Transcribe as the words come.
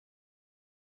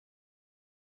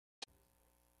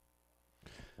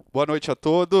Boa noite a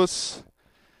todos.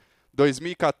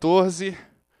 2014,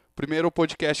 primeiro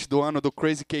podcast do ano do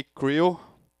Crazy Cake Crew.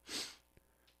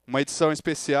 Uma edição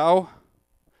especial,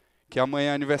 que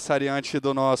amanhã é aniversariante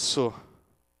do nosso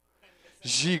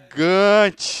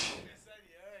gigante.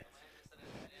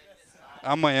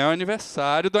 Amanhã é o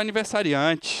aniversário do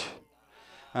aniversariante.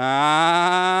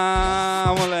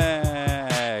 Ah,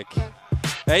 moleque.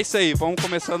 É isso aí, vamos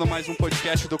começando mais um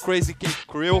podcast do Crazy Cake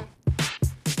Crew.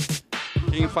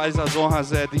 Quem faz as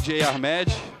honras é DJ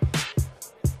Ahmed.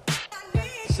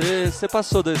 Você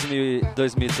passou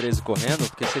 2013 correndo,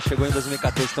 porque você chegou em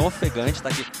 2014 tão ofegante, tá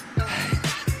aqui.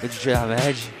 O DJ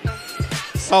Ahmed.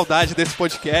 Saudade desse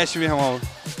podcast, meu irmão.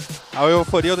 A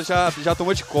euforia já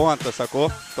tomou de conta, sacou?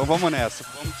 Então vamos nessa,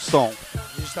 vamos de som.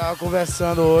 A gente estava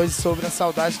conversando hoje sobre a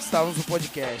saudade que estávamos no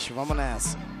podcast. Vamos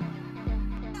nessa.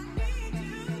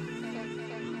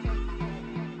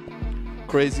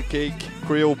 Crazy Cake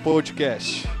Crew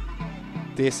Podcast.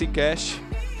 Terça e Cast.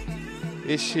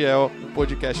 Este é o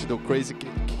podcast do Crazy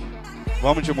Cake.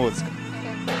 Vamos de música.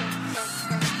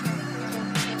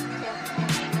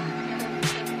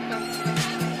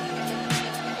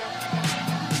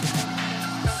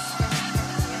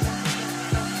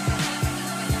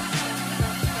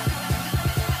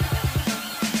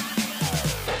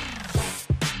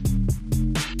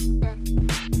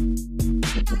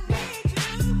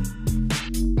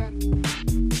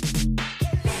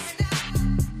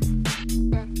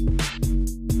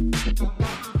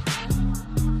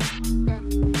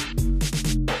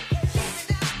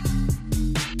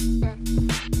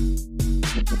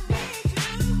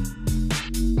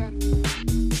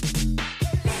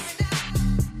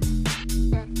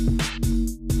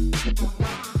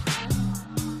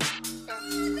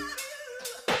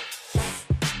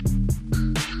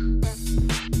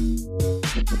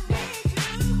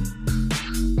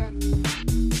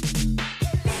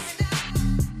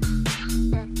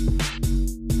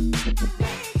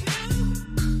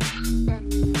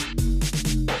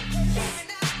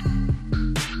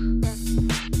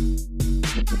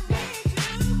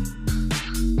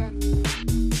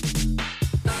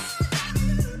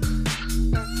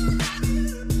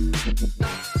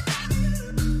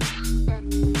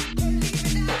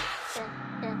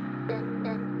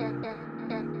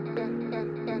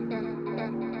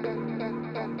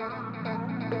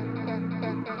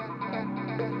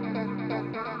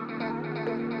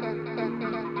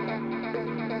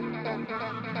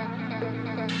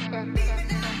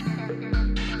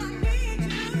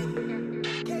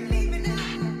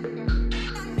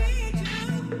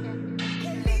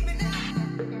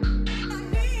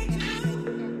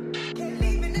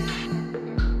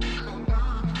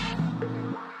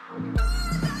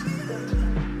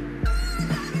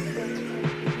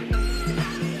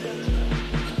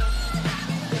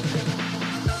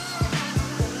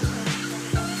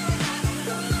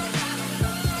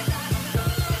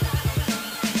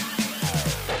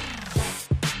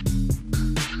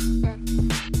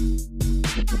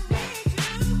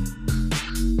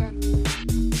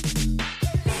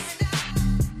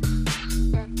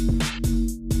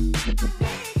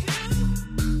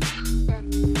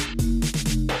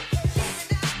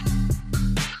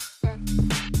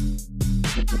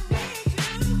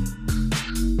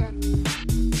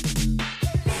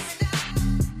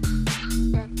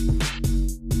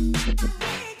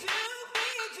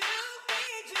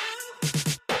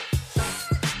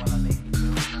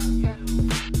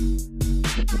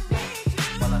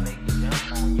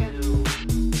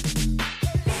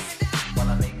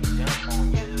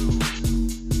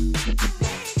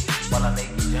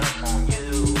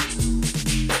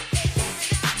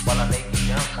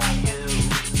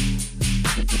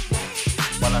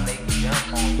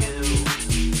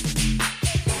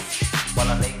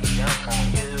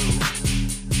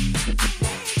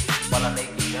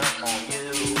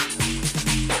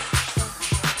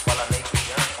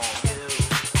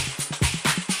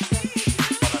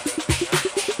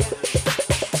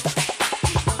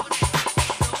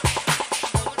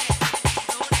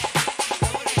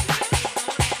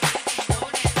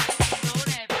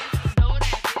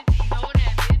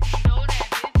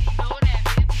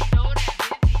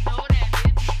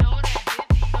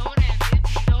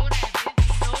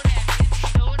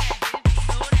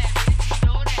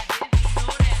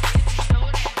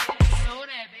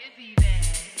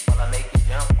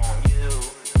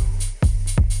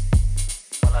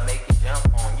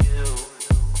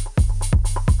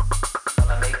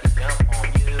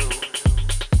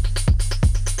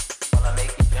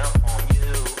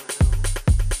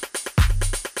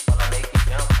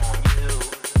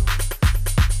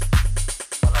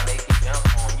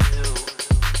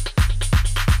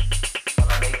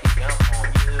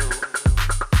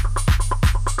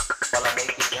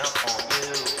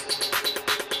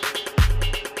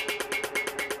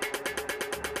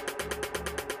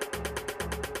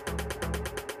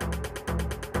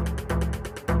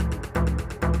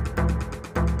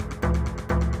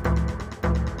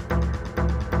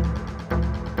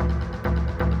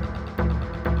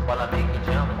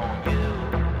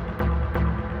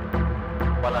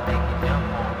 While I make you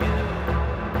jump on you.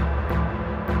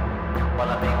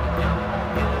 While I make you jump on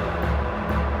you.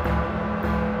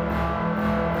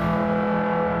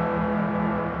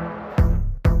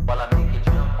 While I make you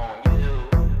jump on you.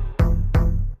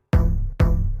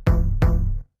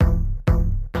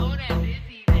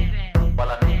 While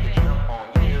I make you jump on you.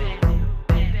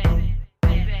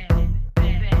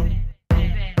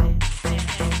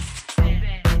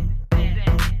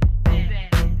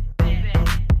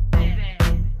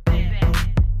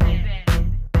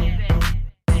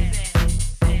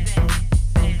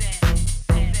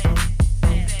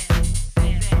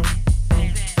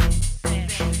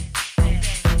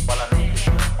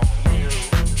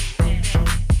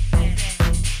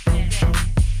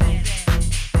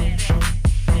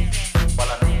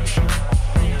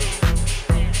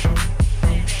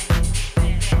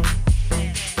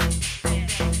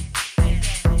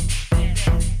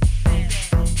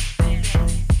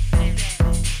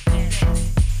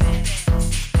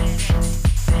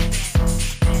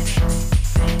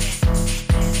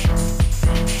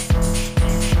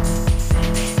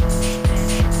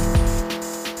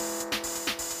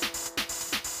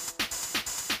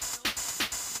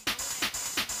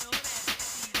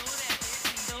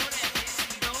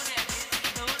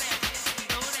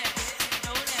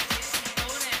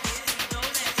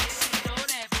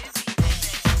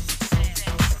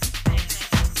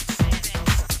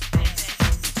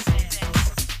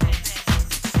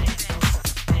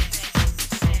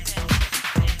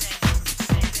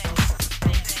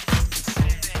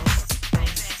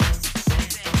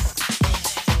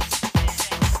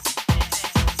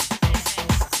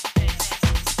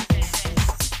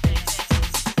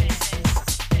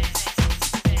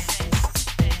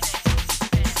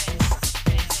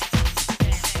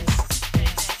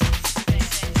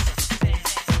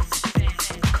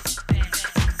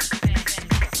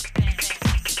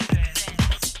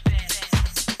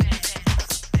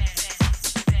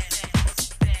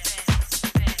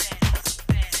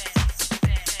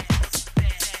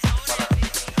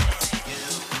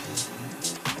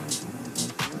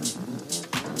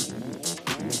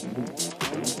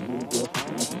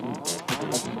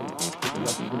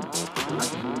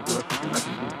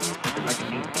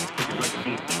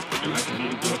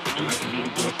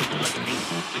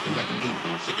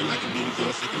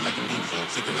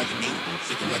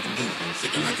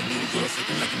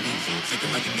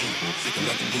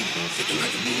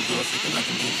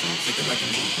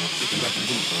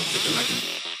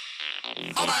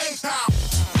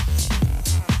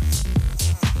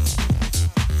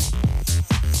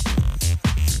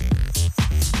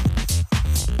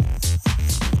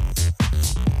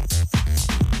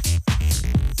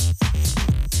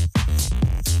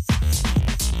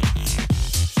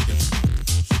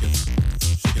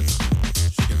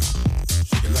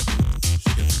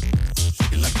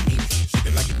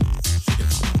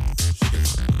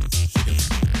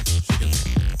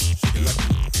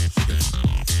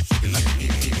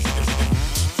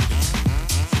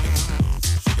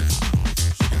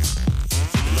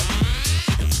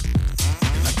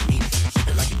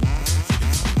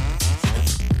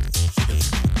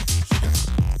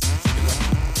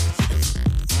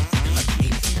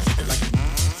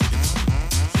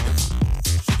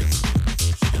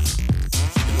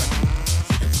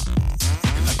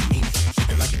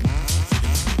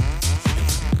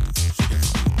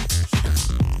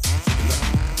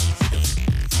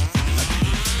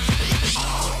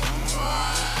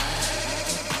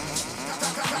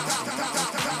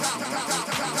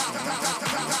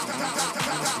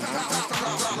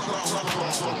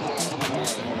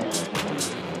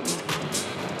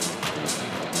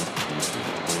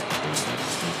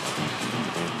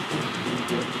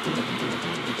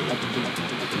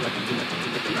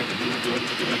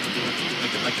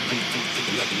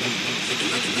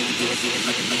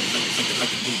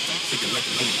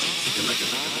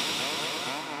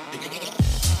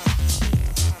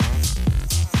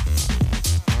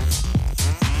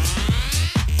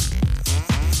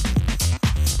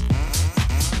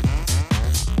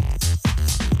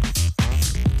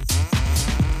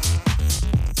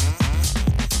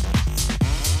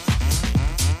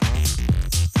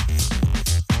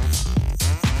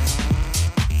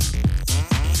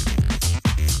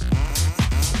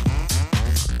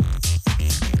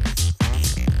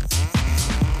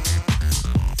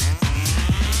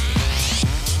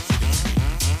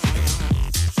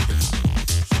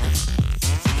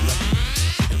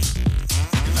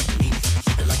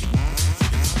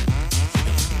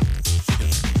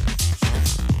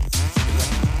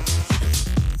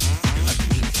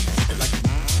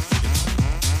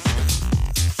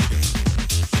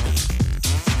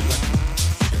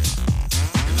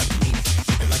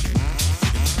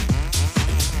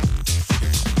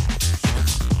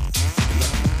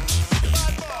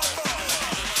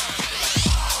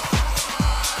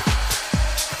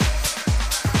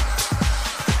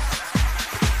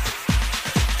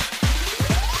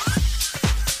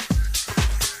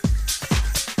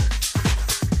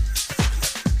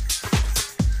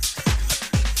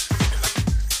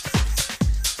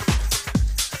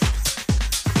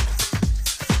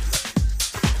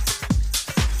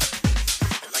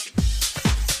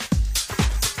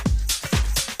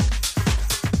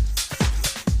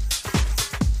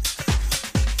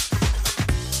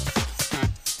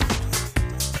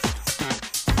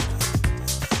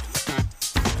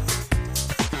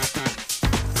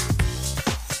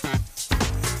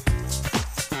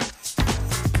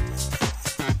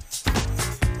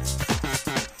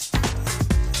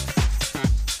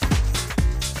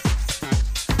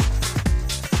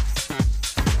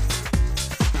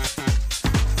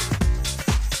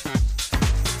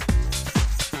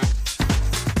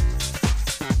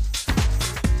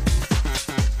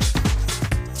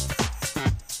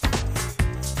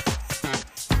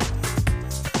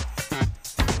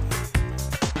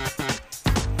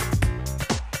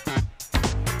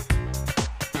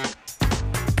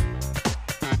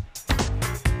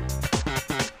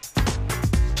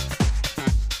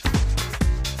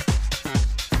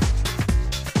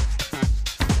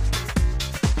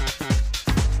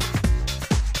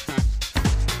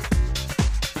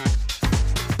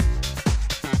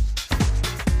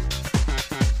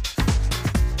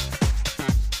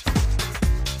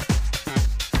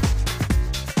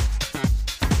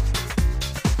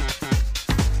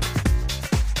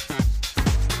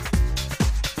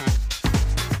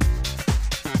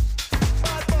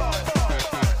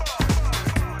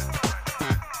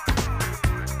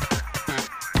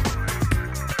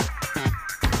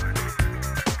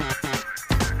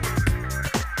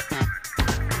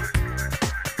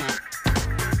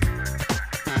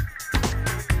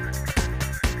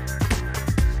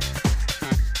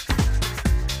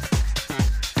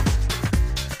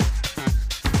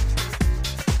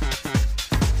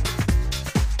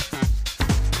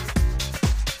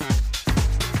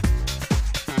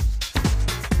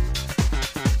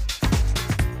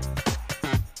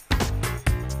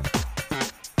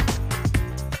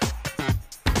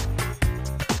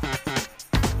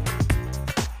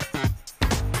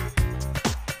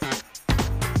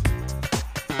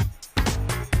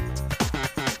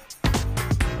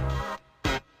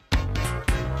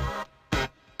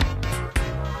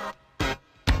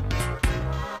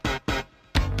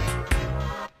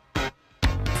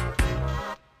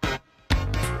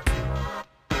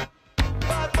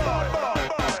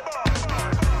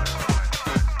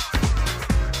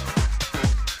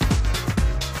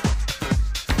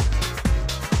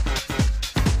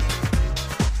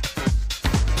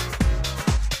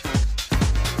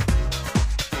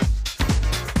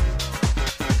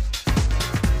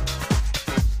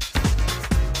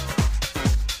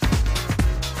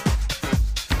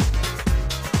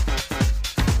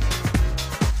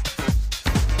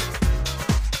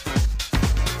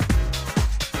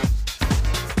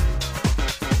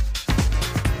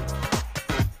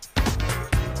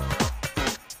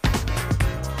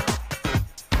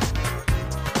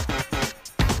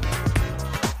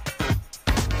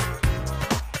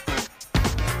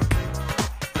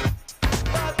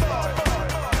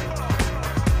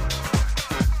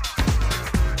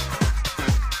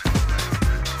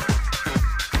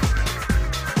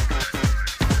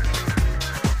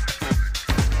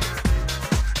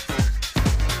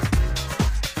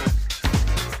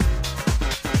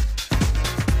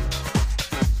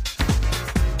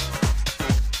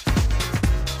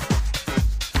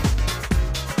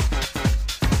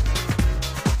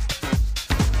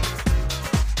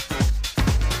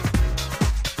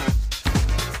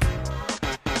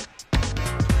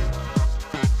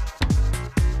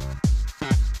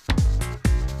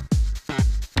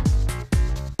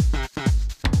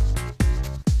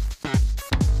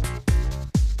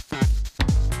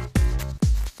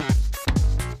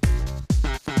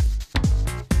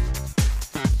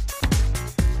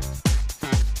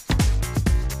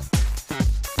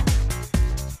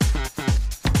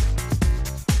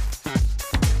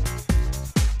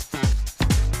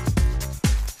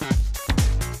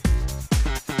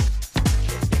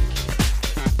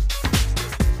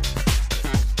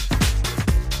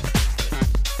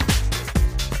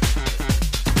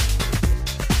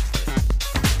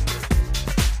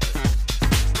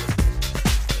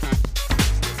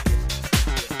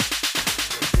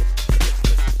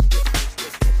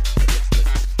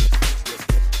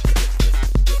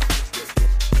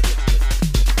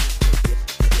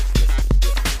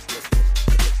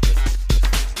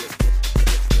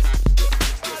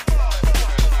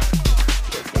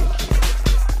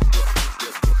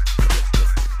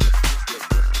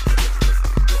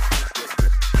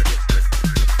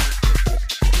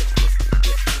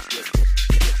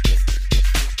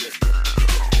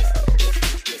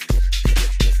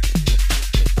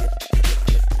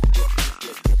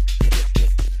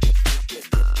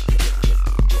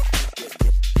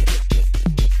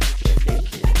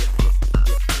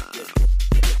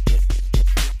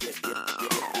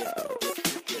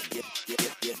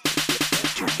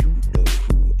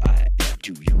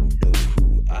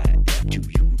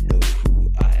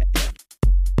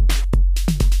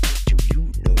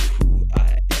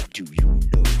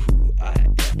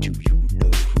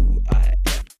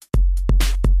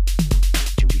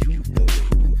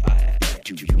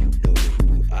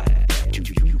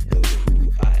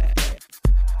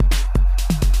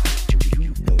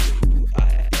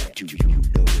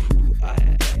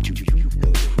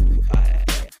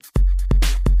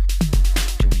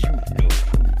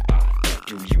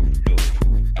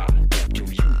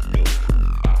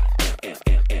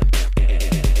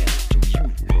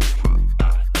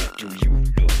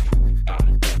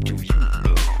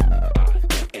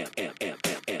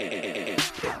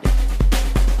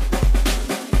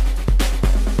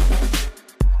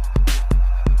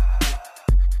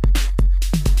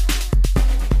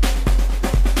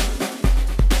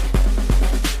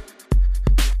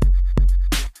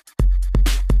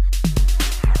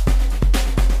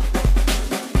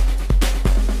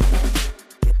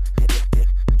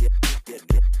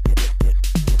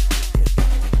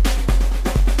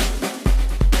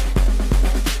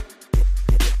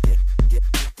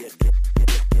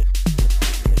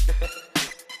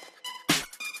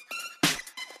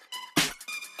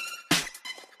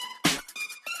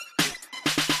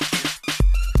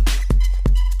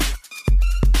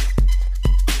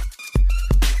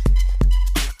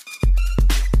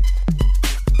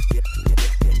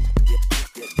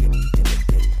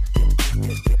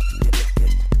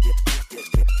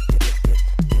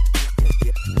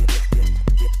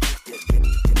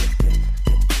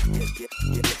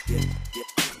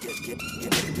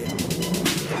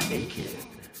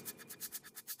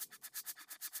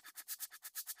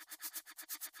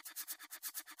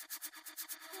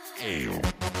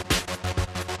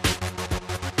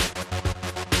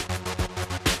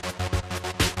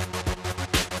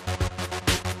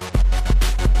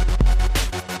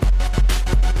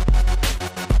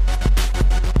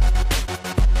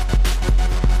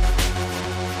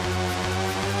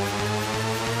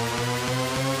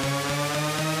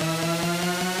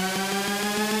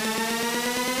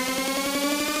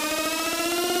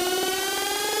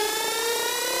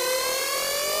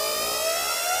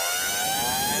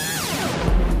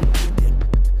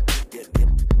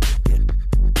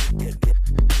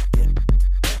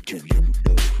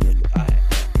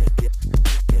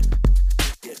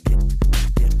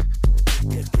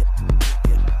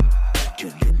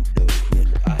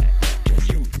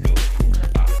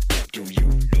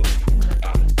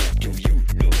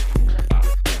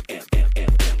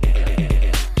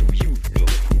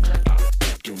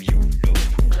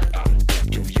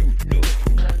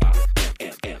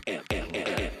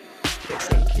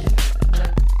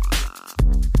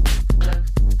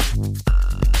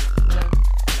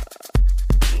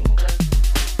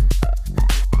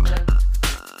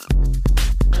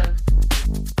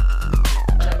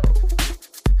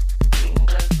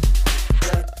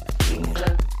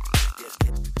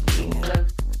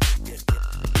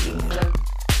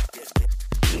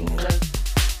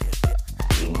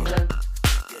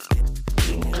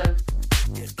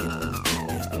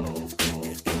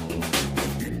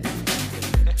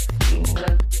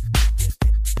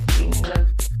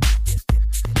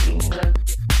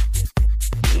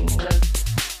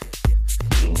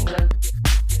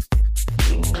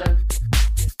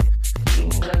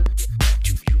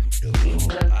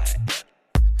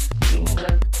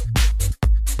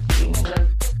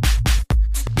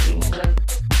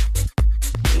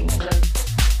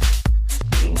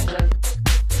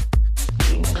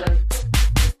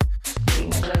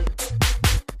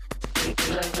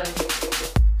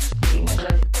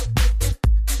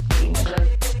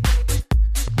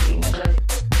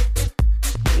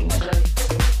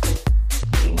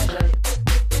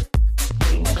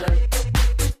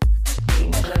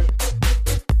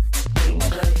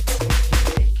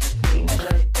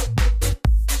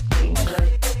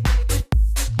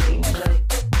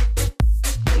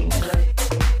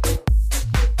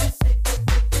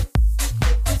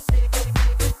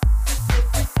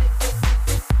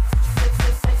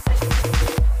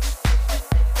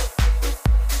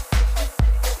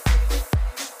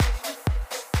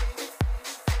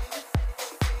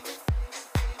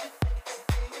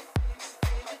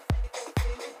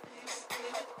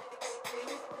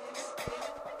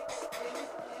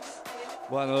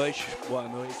 Boa noite, boa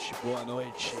noite, boa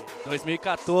noite.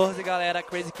 2014, galera,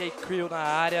 Crazy Cake Crew na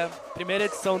área. Primeira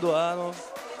edição do ano.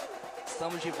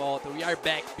 Estamos de volta. We are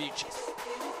back, bitches.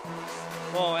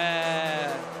 Bom,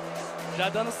 já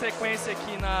dando sequência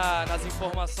aqui nas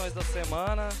informações da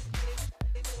semana.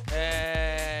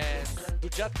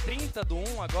 dia 30 do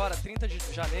 1 agora, 30 de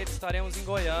janeiro, estaremos em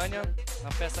Goiânia,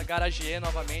 na festa Garagier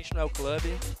novamente, no El Club.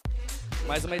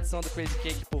 Mais uma edição do Crazy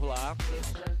Cake por lá.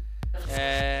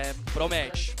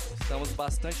 Promete, estamos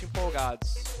bastante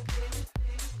empolgados.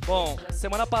 Bom,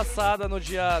 semana passada, no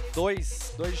dia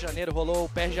 2 de janeiro, rolou o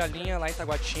Perde a Linha lá em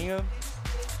Taguatinga.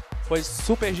 Foi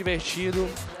super divertido,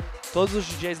 todos os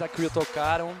DJs da Crew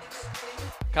tocaram.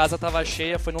 A casa tava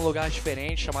cheia, foi num lugar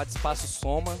diferente, chamado Espaço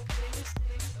Soma.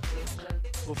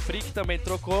 O Freak também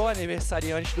trocou,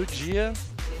 aniversariante do dia.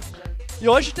 E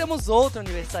hoje temos outro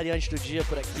aniversariante do dia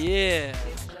por aqui.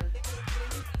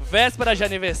 Véspera de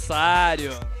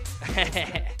aniversário.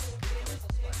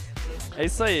 É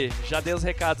isso aí, já dei os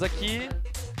recados aqui.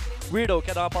 Weirdo,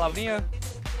 quer dar uma palavrinha?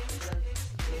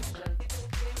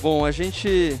 Bom,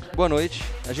 boa noite.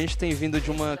 A gente tem vindo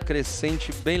de uma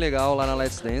crescente bem legal lá na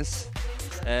Let's Dance.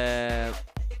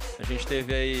 A gente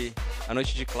teve aí a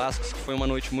noite de clássicos, que foi uma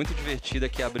noite muito divertida,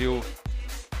 que abriu...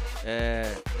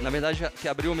 na verdade, que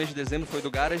abriu o mês de dezembro foi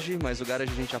do Garage, mas o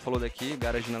Garage a gente já falou daqui,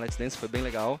 Garage na Let's Dance foi bem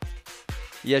legal.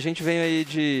 E a gente veio aí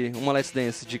de uma Let's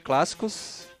Dance de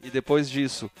clássicos, e depois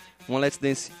disso, uma Let's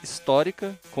Dance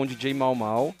histórica com o DJ Mau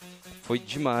Mau, foi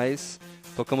demais.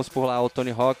 Tocamos por lá o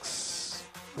Tony Hawks,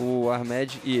 o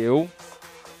Ahmed e eu,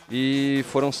 e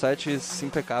foram sets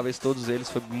impecáveis todos eles,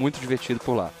 foi muito divertido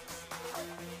por lá.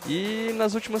 E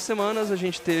nas últimas semanas a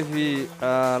gente teve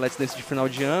a Let's Dance de final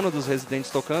de ano dos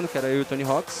residentes tocando, que era eu e o Tony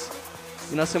Hawks.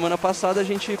 E na semana passada a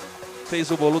gente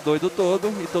fez o bolo doido todo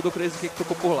e todo o Crazy Cake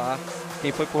tocou por lá.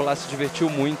 Quem foi por lá se divertiu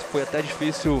muito, foi até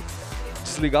difícil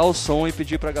desligar o som e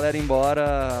pedir pra galera ir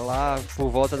embora lá por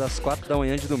volta das 4 da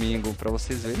manhã de domingo, pra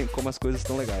vocês verem como as coisas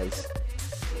estão legais.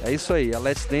 É isso aí, a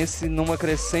Let's Dance numa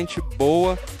crescente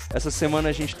boa. Essa semana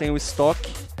a gente tem o Stock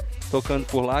tocando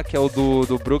por lá, que é o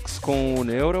do Brooks com o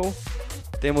Neural.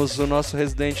 Temos o nosso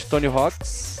residente Tony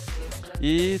Hawks.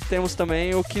 E temos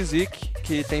também o Cccp,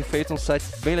 que tem feito uns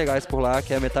sets bem legais por lá,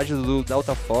 que é a metade do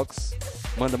Delta Fox.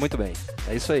 Manda muito bem.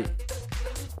 É isso aí.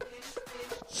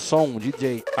 Som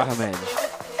DJ Ahmed.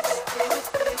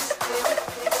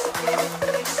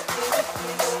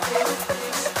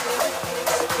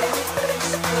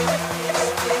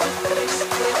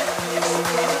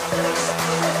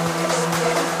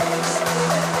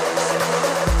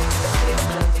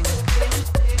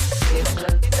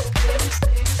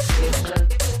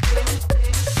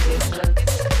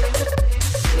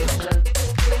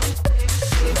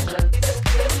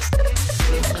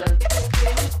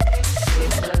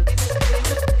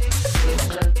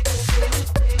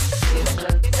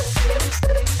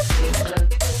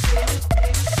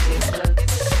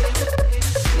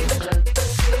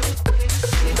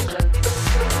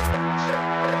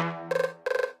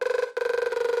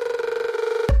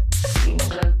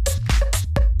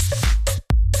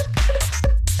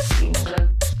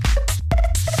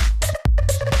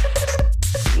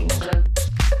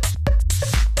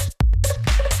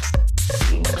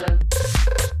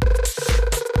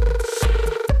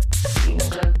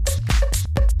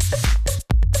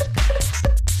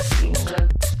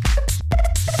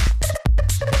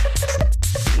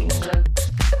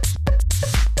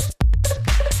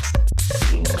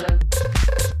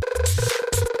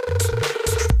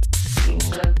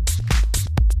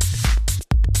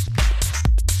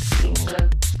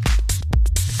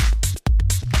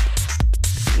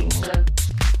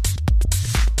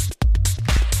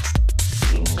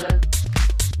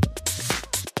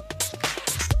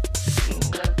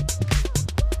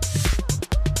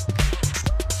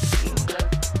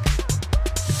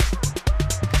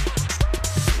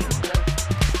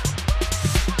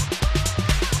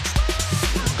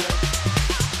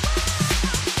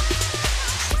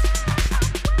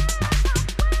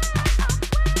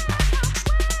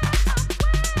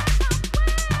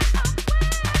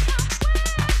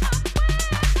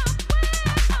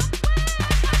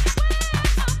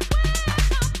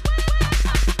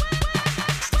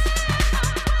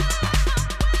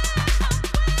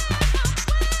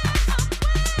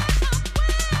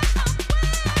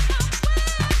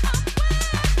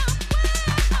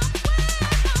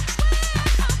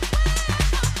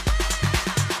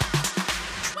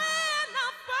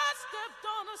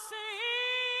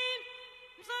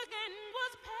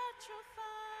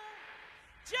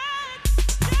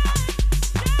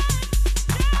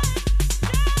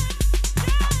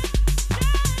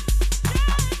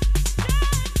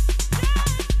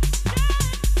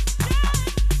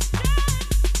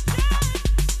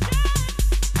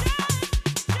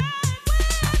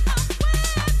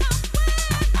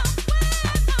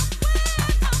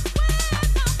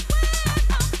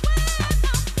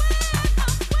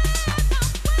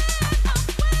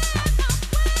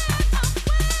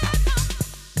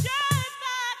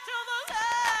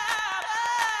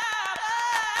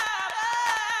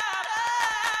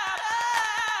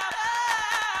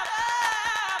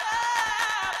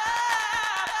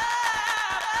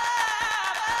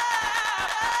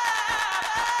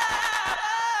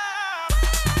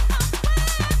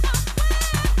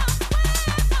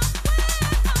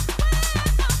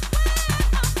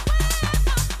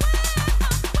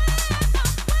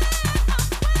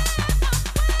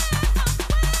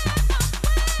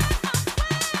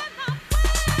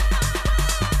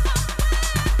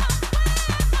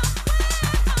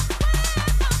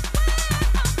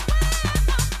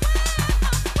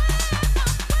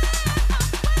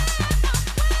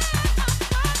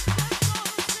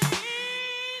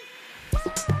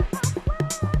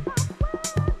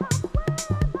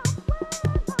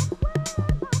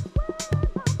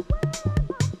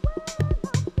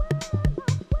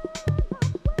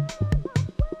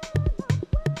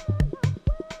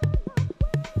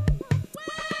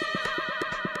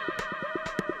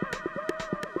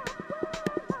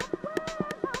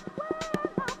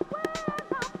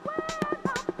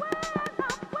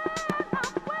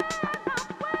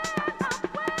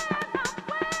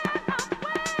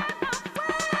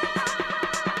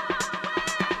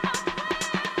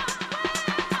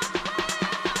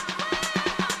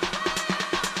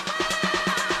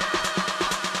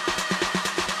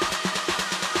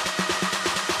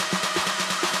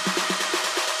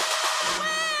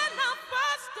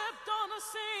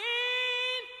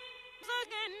 scene.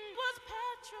 Again was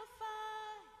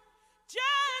petrified.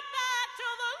 Jet back to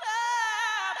the lab.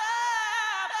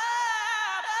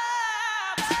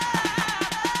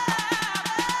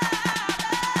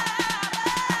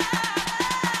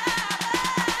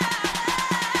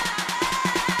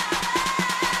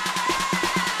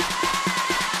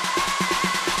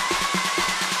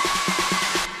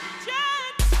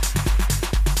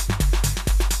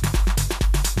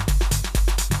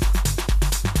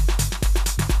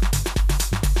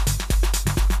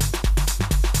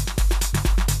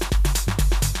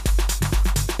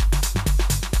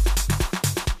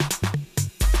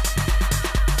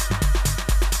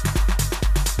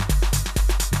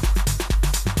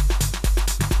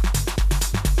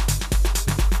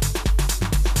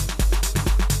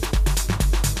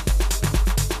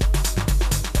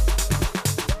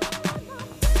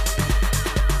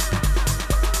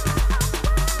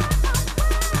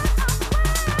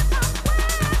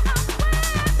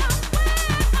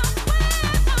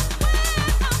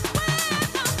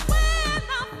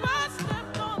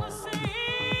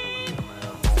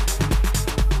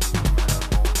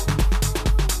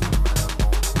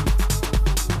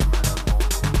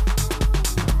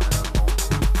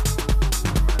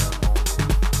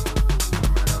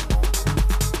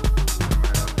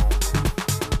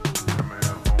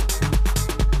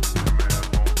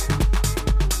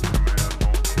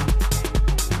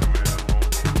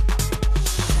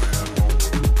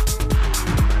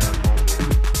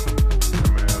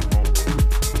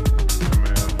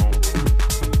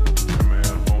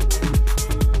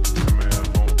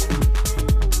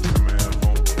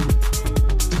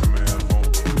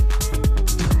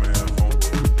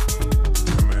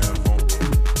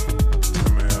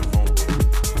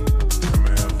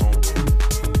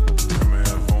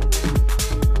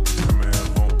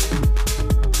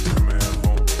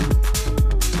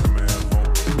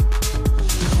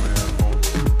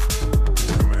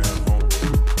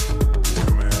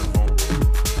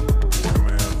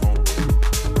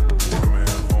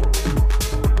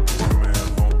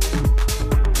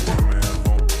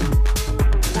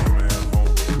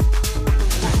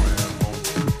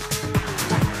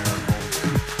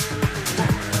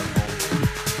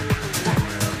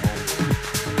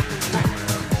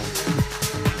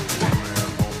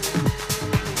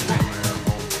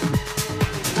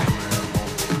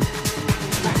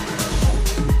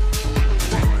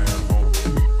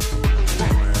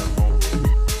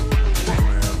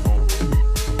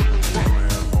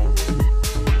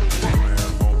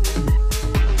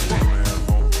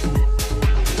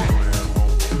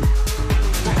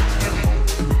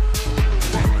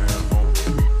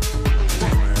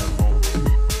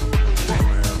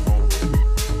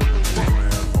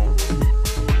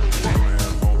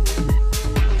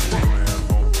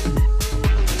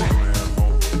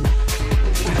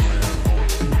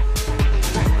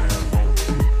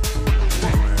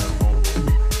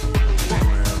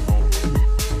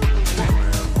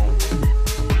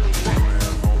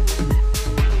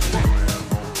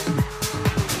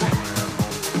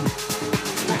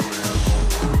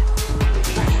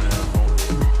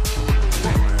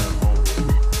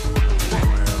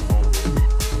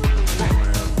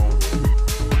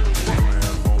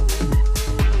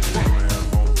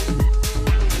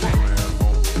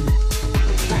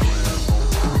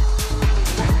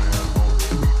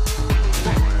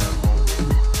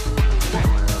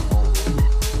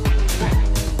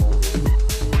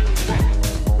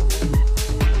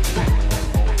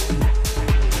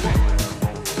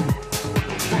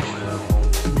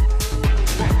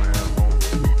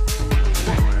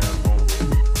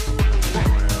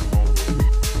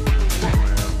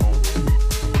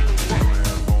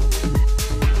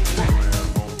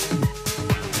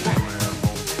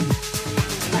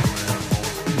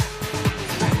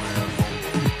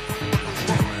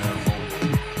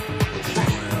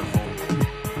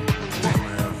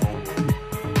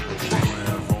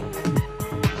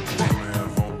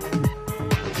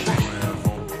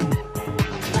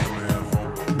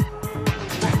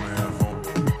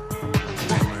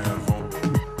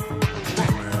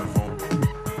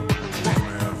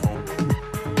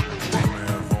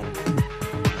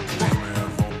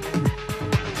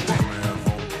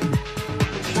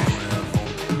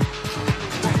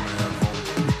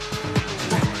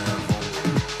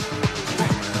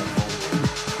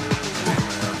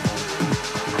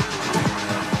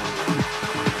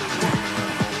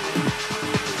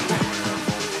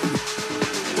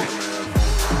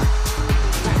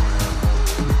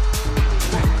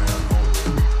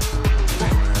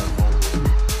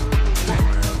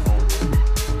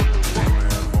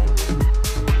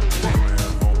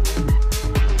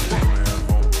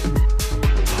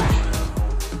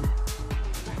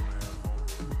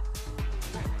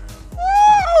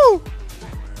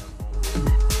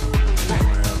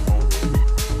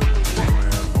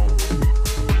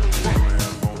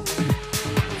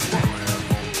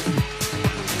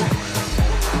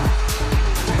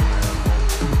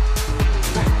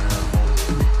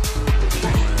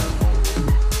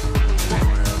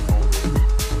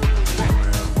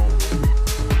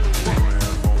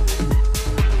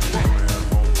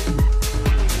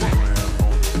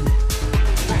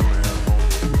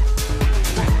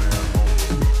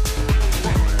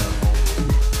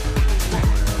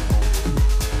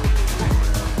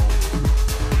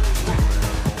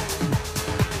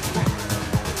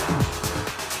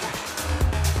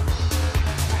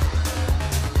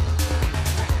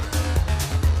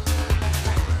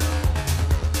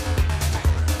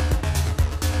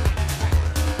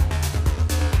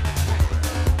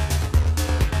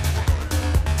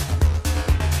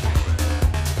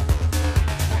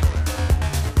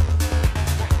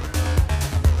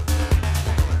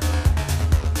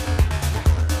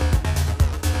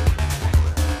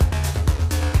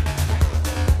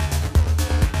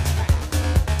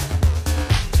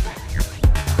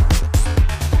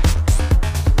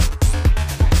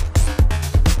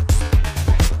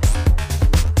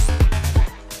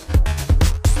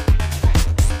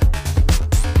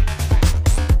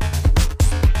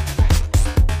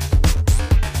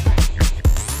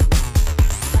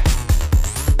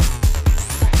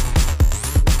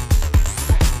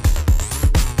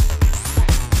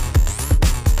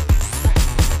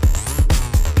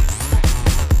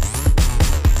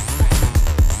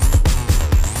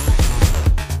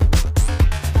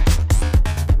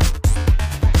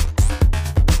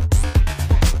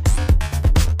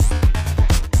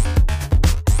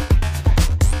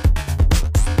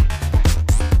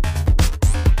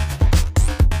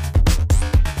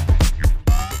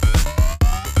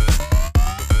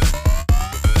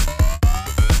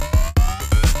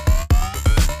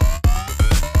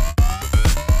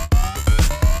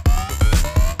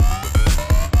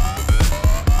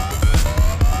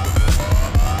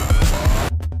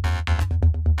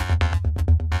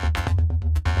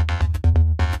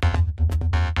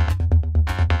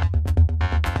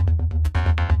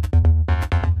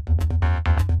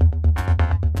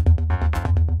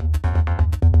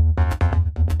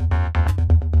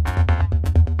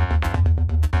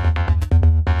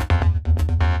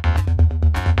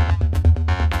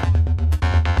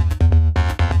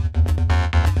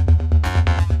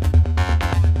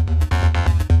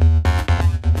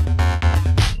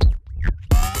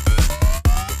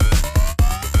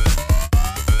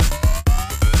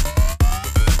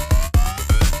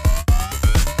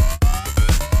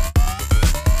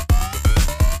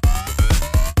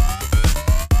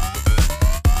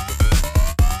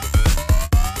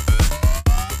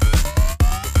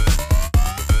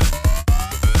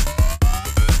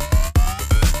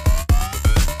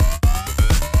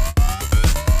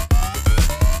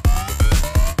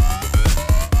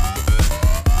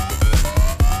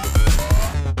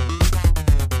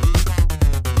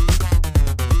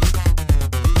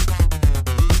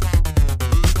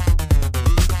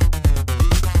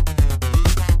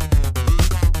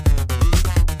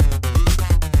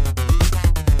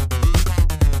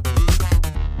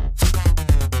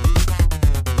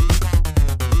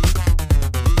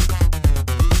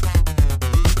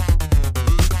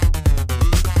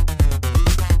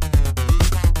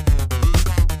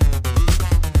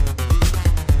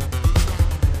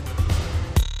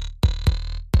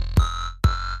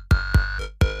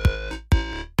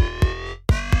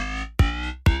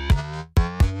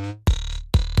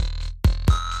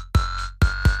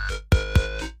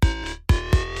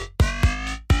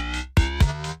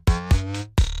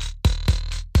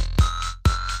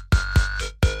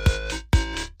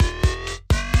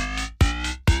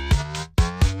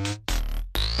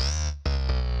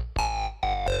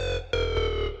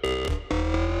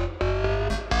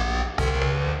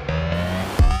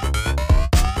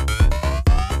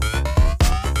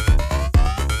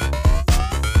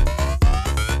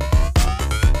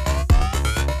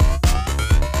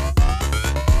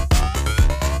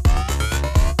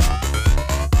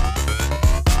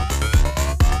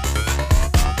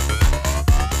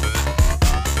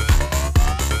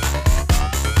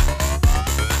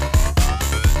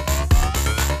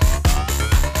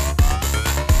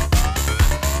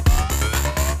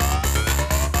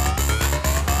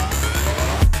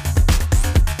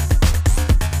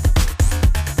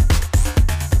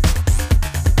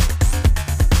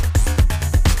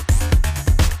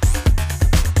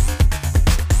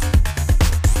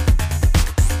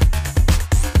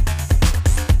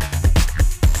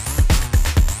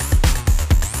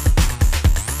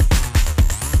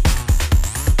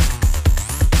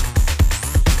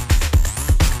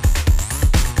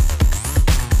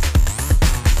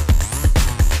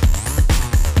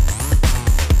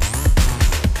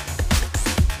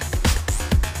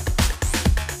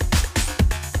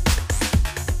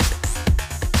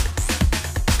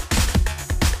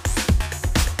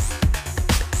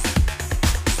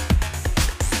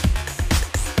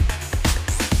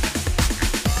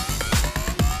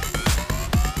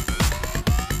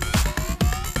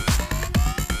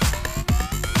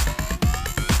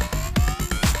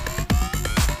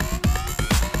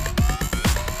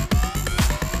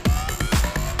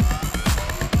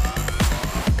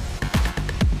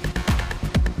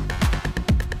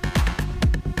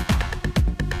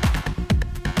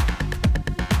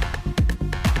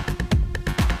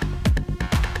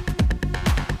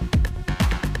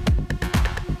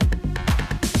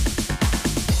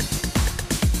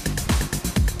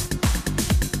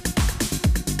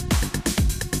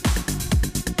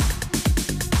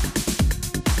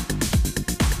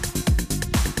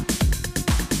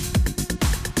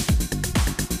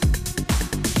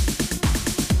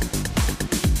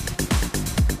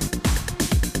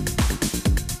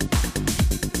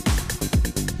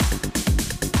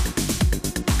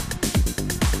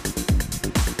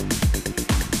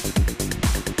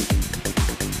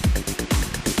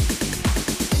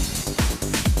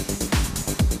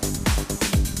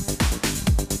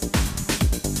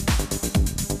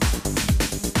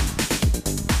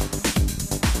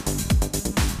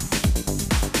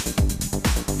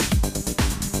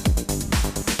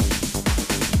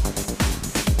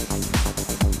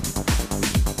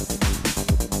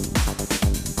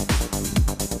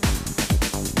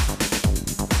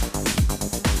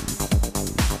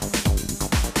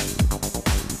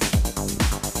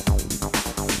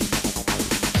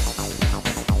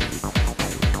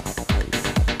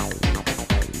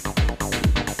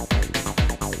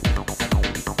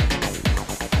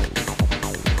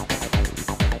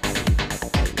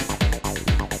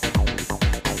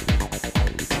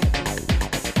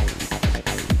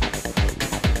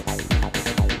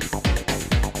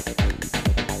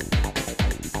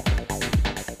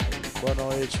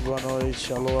 boa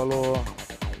noite, alô, alô.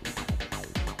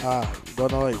 Boa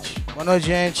noite. Boa noite,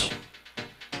 gente.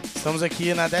 Estamos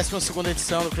aqui na 12ª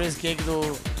edição do Crazy Cake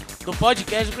do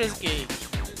podcast do Crazy Cake.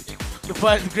 Do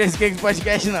Crazy Cake do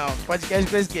podcast não, podcast do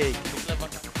Crazy Cake.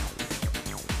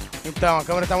 Então, a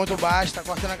câmera tá muito baixa, tá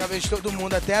cortando a cabeça de todo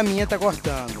mundo, até a minha tá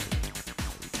cortando.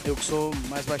 Eu que sou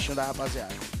mais baixinho da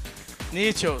rapaziada.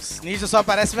 Nichels só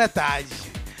aparece metade.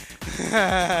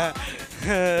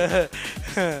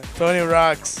 Tony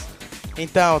Rocks.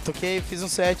 Então, fiz um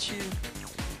set,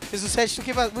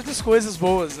 toquei muitas coisas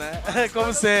boas, né?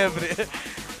 Como sempre.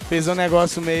 Fiz um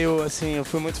negócio meio assim, eu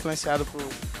fui muito influenciado por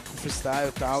freestyle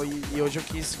e tal, e hoje eu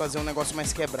quis fazer um negócio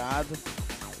mais quebrado.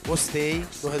 Gostei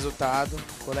do resultado,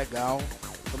 ficou legal.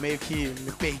 Eu meio que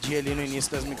me perdi ali no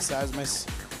início das mixagens, mas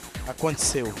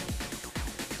aconteceu.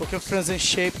 Toquei o Franzen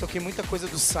Shape, toquei muita coisa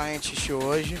do Scientist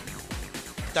hoje.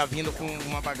 Tá vindo com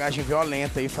uma bagagem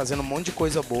violenta aí, fazendo um monte de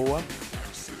coisa boa.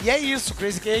 E é isso,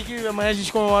 Crazy Cake, amanhã a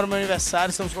gente comemora o meu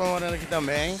aniversário, estamos comemorando aqui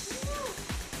também.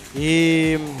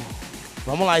 E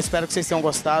vamos lá, espero que vocês tenham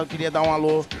gostado. Queria dar um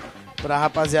alô pra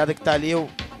rapaziada que tá ali.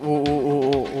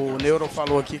 O Neuro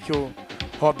falou aqui que o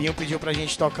Robinho pediu pra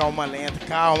gente tocar uma lenta.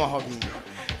 Calma, Robinho.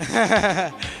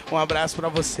 Um abraço pra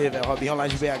você, velho. Robinho lá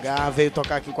de BH veio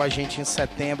tocar aqui com a gente em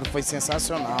setembro, foi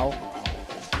sensacional.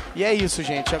 E é isso,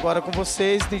 gente. Agora com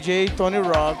vocês, DJ Tony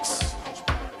Rocks.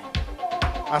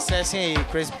 Acessem aí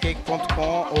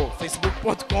crazycake.com ou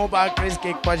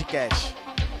facebook.com/crazycakepodcast.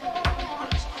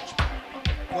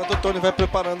 Enquanto o Tony vai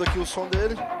preparando aqui o som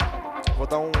dele, vou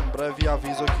dar um breve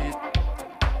aviso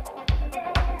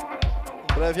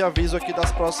aqui.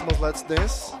 Das próximas Let's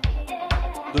Dance.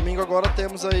 Domingo agora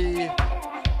temos aí...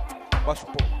 Baixa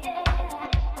um pouco.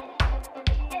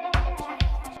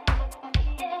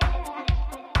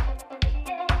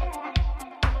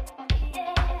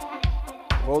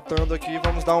 Voltando aqui,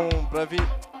 vamos dar um breve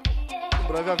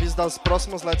aviso das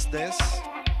próximas Let's Dance.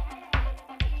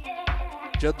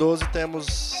 Dia 12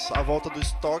 temos a volta do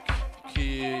Stock,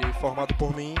 formado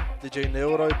por mim, DJ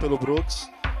Neuro e pelo Brooks.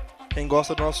 Quem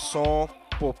gosta do nosso som,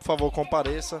 por favor,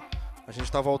 compareça. A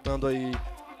gente tá voltando aí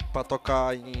pra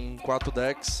tocar em 4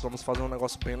 decks. Vamos fazer um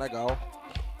negócio bem legal.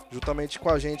 Juntamente com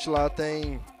a gente lá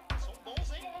tem... São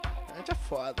bons, hein? A gente é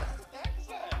foda.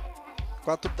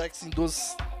 4 decks em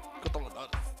 2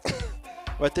 controladoras.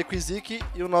 Vai ter Cccp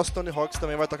e o nosso Tony Rocks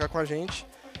também vai tocar com a gente.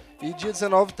 E dia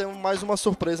 19 temos mais uma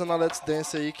surpresa na Let's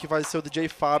Dance aí, que vai ser o DJ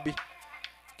Fab,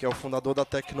 que é o fundador da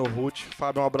Tecno Root.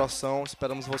 Fábio, um abração.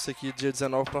 Esperamos você aqui dia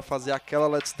 19 para fazer aquela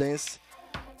Let's Dance.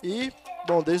 E,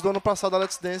 bom, desde o ano passado a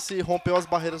Let's Dance rompeu as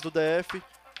barreiras do DF.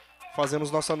 Fazemos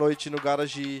nossa noite no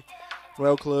Garage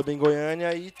Noel Club em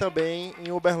Goiânia e também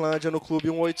em Uberlândia, no Clube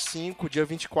 185, dia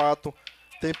 24.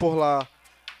 Tem por lá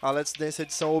a Let's Dance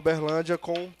edição Uberlândia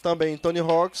com também Tony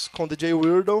Rocks, com DJ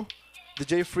Weirdo,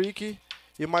 DJ Freak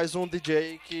e mais um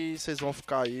DJ que vocês vão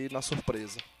ficar aí na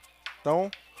surpresa.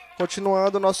 Então,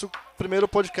 continuando o nosso primeiro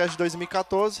podcast de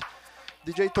 2014,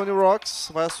 DJ Tony Rocks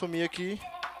vai assumir aqui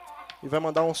e vai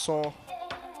mandar um som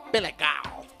bem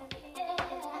legal.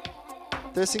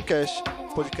 Tercencast,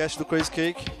 podcast do Crazy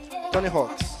Cake, Tony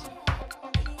Rocks.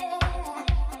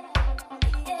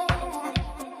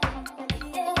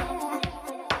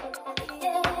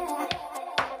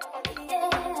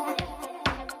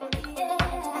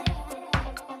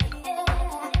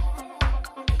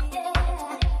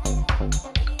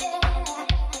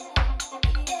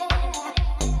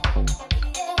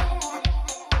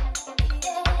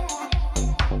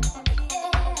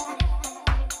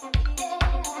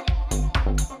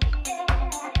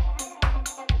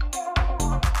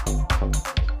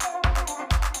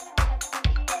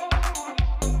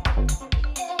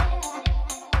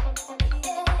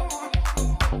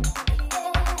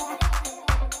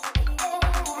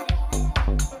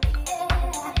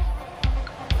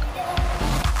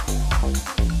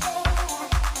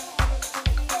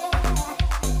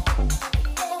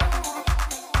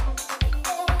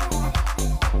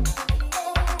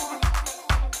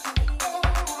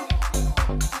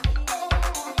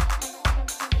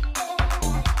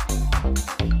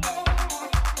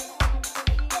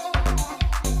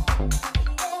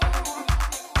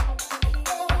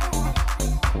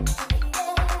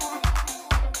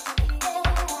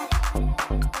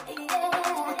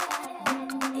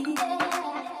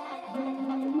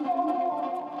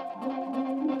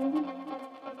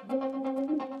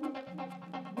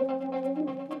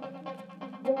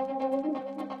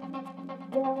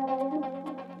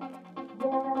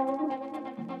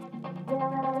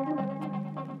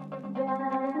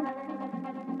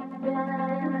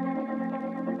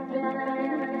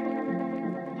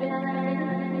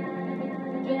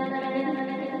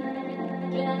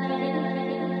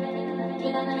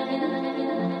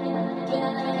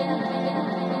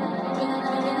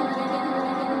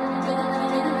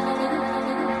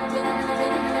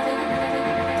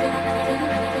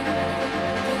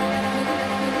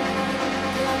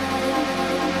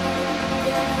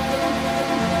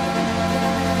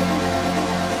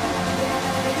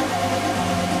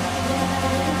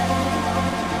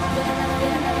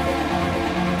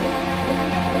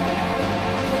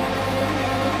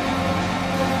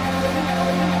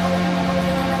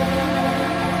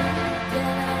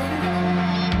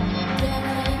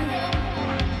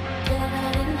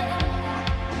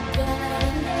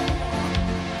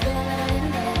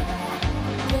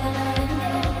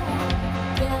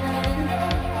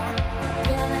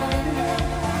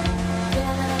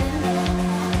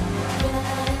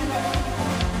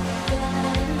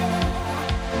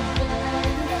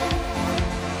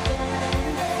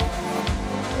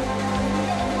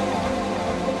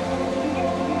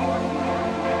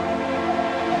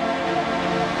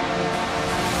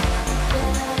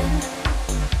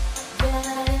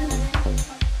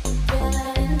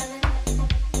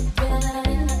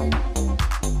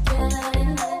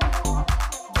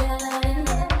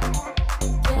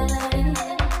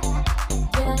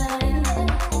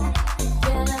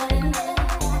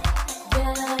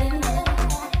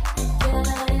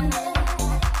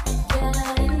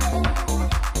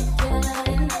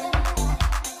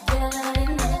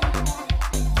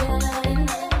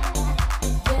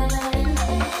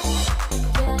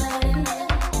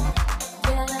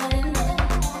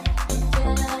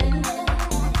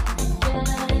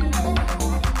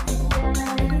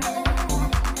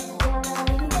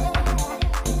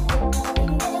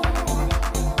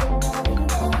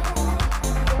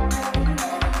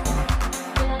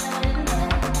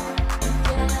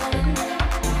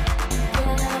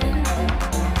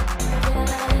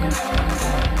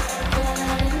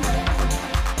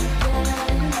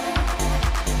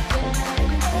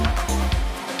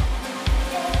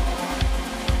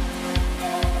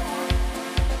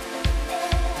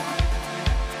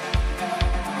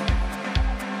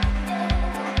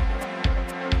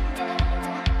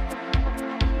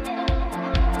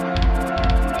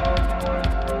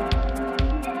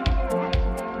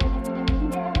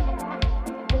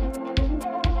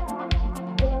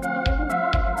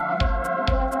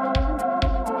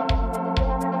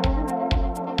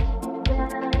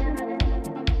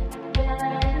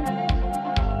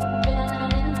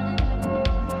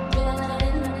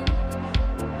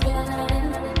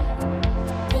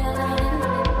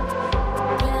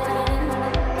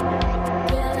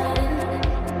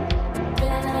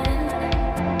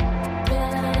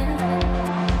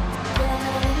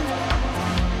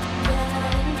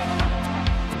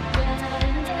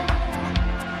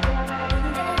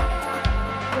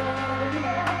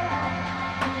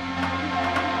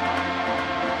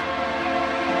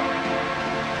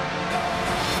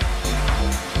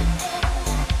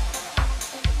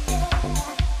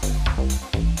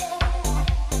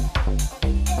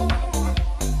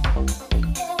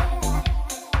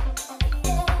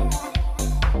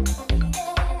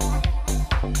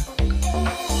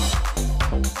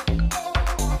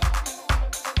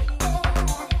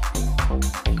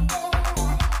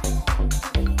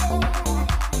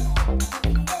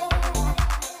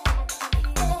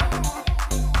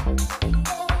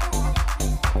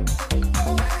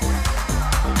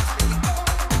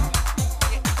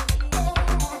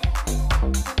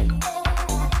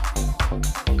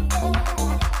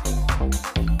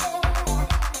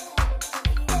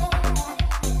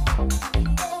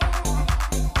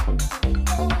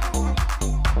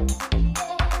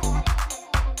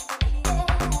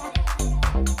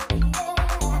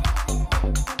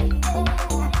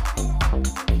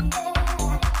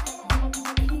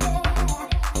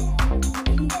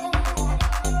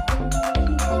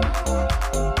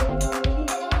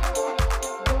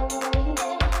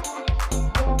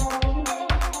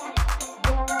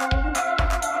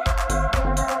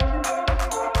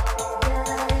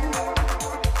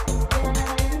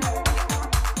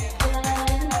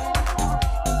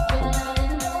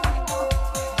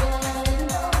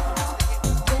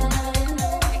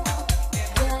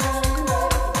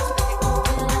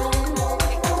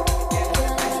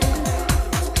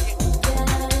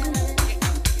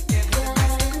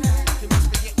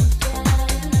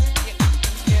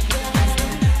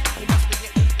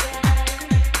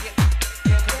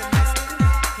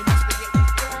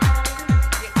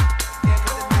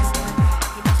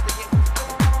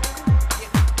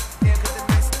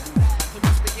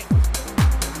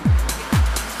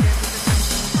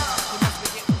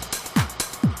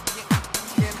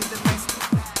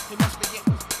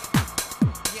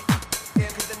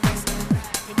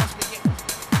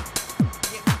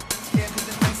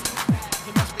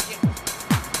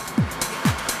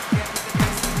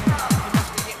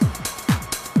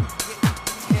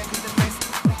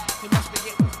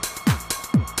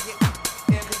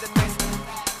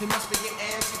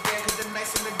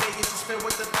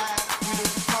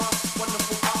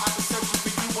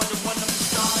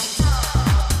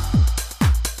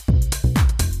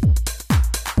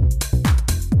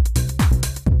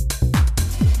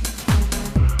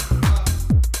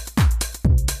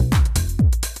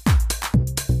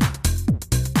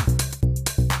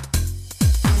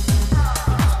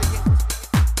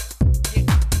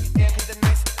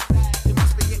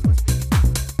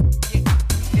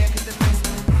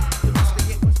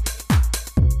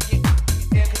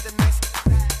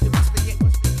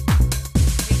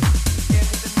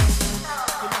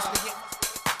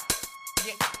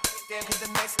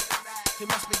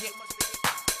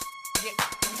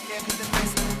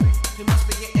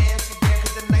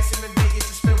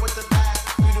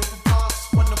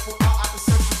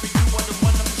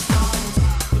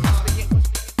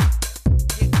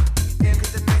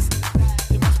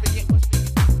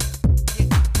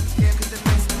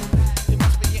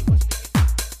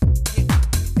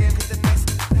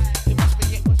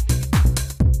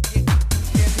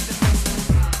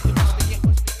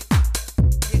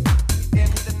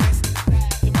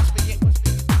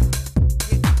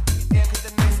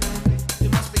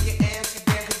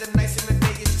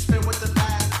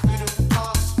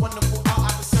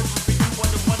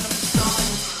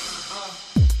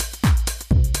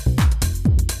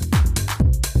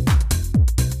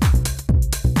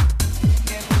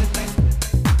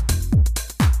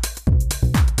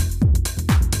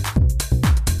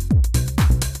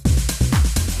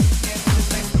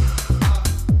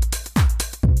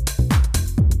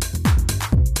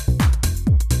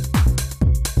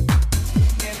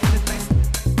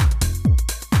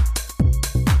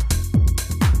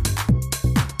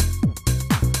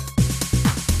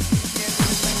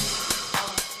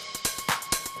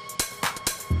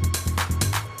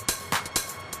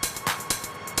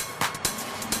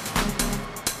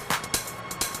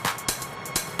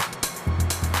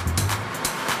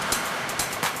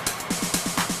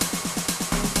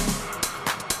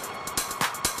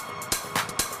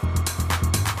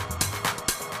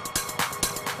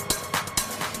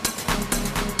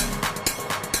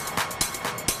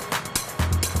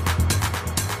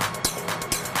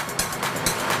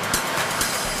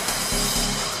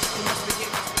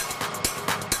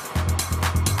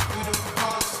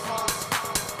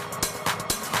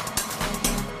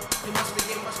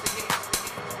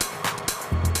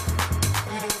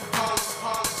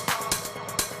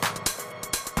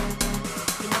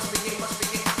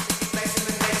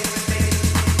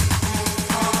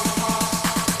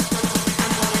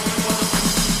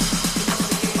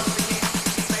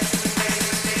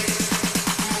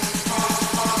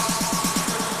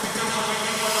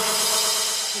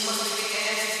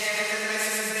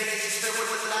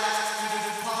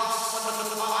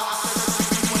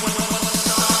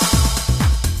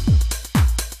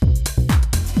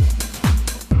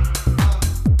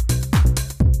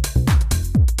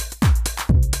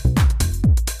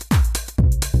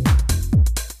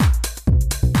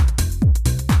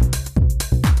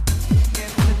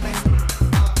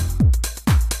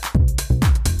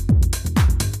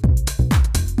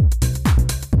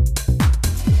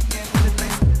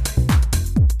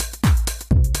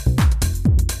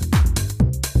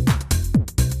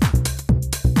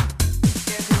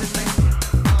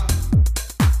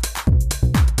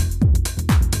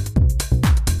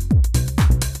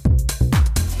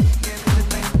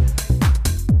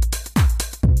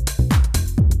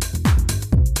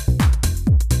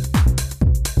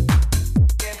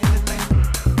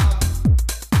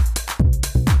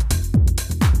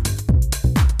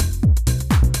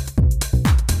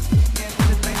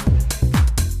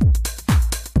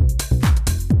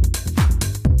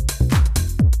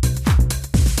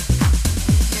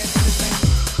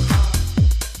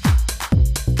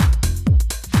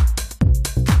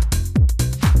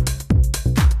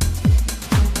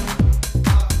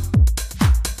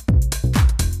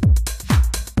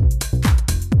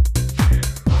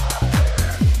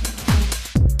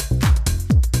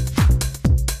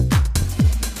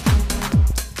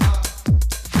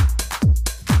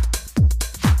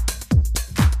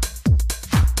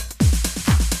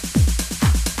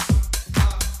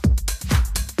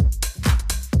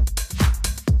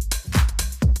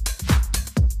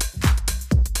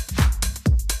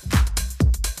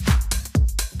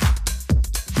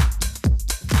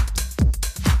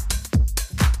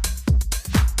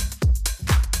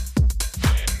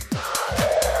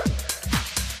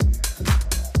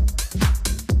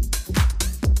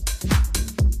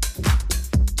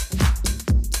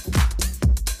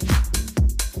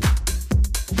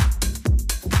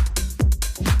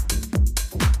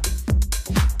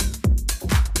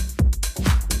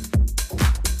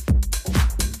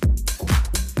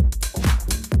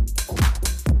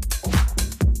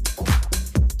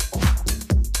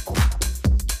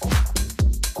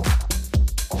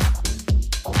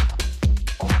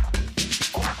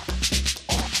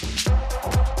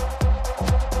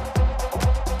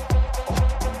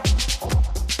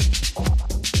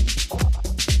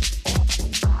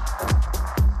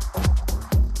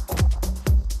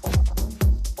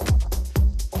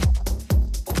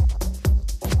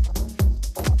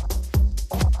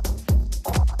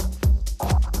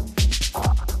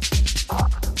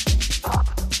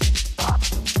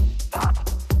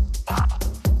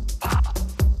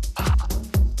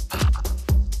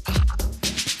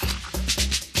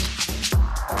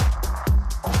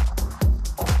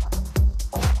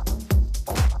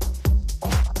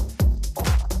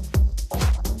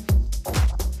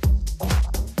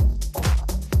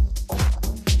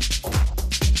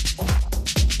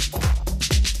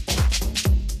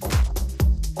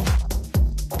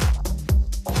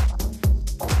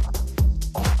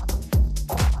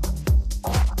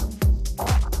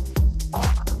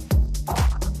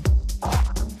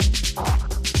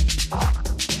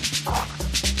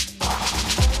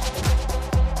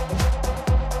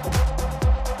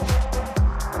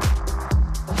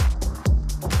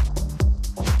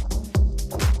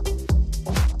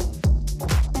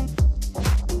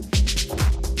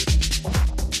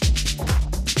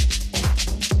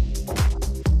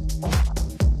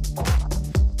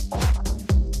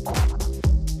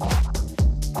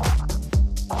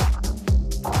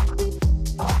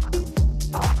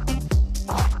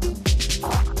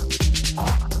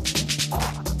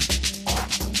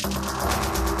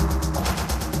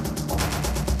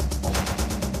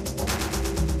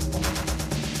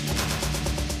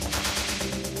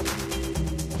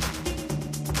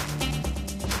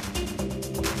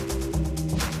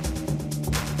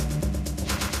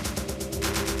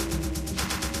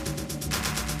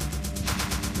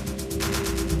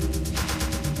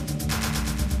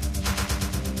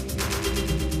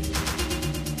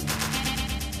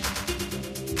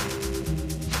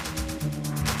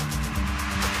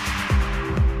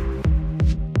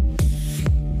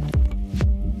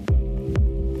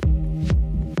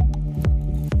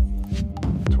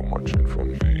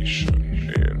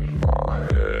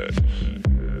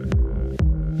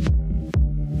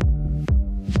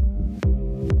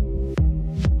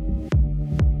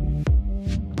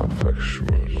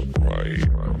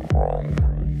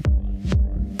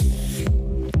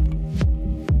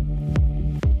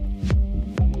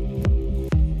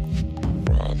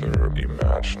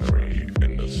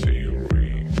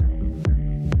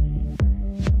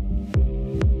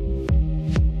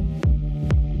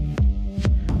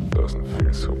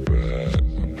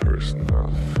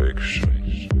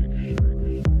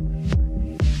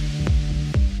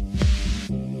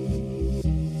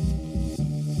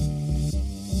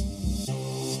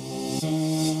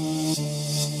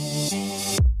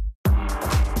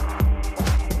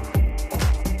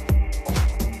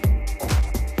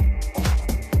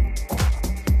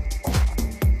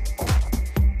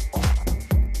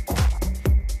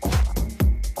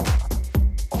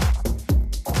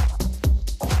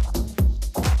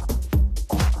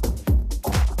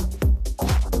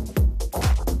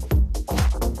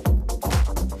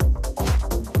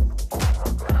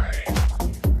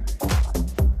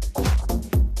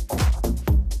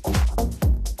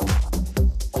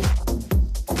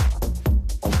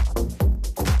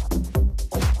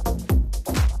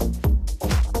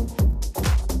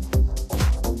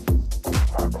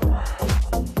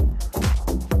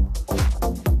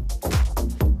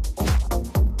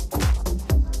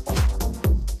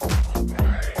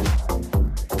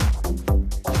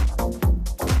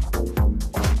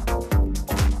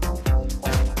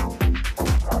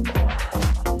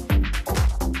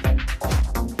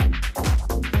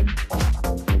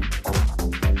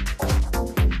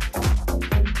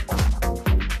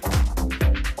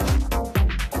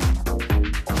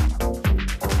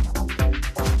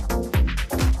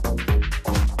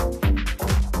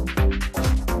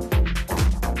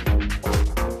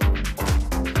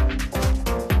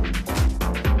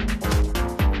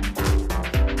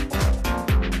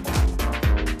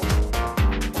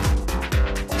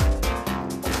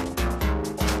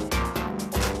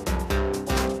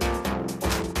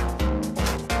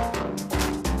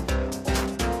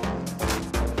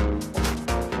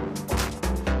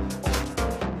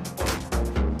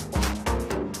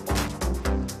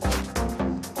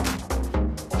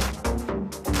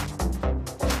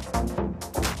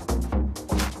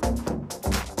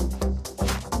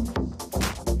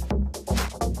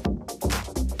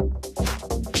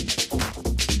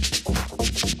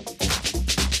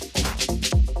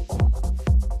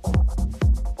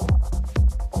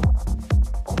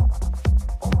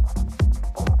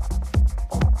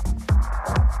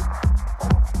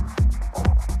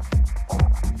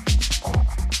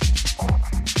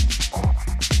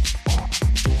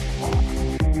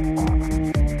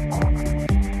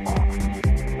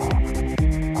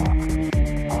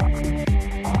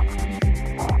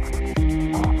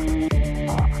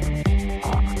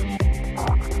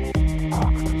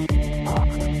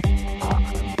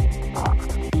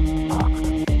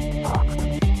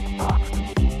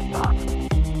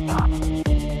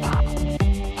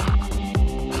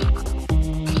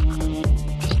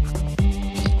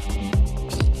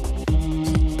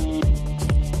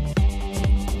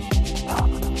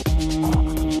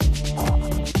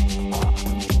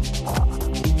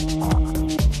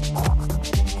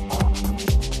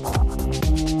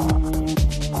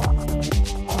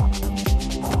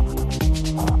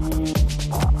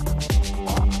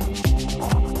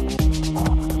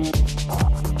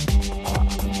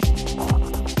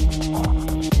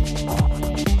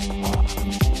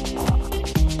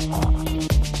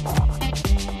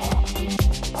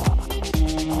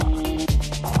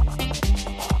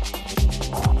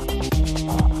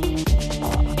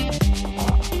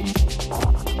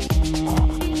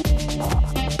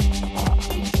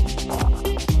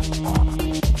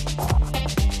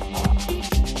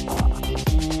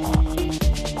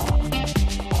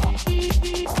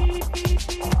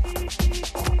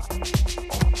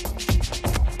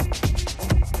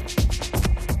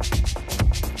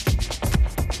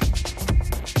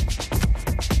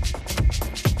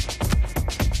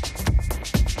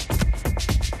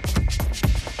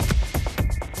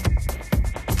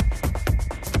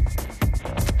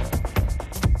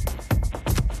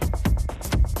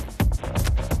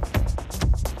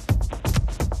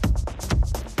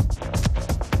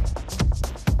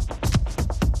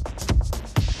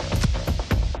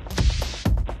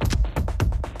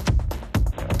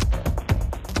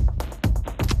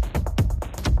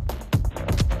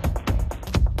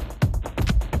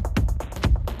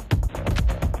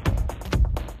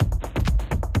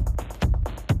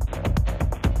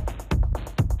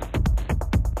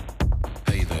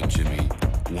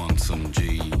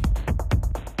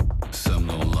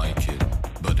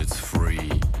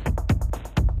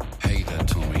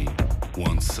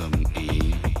 some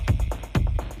E?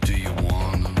 Do you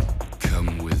wanna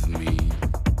come with me?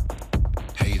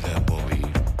 Hey there, Bobby,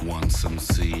 want some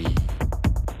C?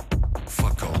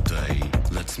 Fuck all day,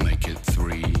 let's make it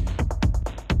 3.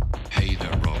 Hey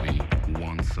there, Robbie,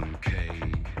 want some K?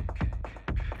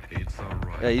 It's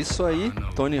alright. É isso aí,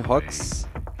 Tony Hawks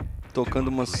tocando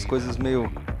umas coisas meio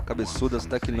cabeçudas,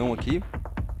 até que não aqui.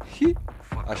 Hi,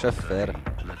 acha fera.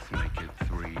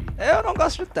 Eu não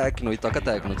gosto de techno e toca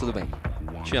techno, tudo bem.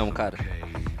 Te amo, cara.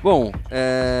 Bom,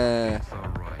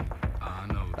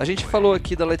 a gente falou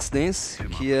aqui da Let's Dance,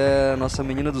 que é a nossa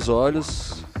menina dos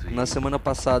olhos. Na semana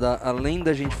passada, além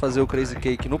da gente fazer o Crazy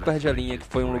Cake no Perde a Linha, que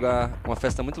foi um lugar, uma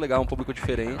festa muito legal, um público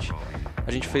diferente,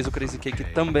 a gente fez o Crazy Cake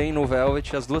também no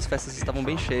Velvet. As duas festas estavam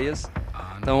bem cheias.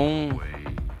 Então,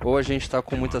 ou a gente tá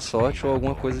com muita sorte ou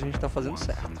alguma coisa a gente tá fazendo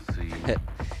certo.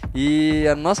 E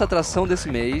a nossa atração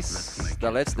desse mês, da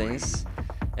Let's Dance,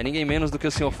 é ninguém menos do que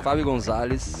o senhor Fábio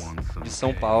Gonzalez, de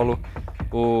São Paulo,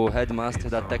 o headmaster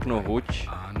da Techno Root.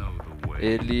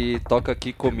 Ele toca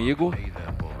aqui comigo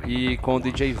e com o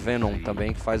DJ Venom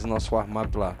também, que faz o nosso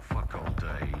warm-up lá.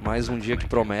 Mais um dia que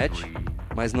promete,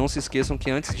 mas não se esqueçam que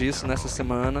antes disso, nessa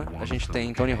semana, a gente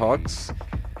tem Tony Hawks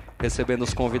recebendo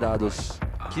os convidados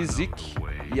Cccp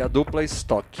e a dupla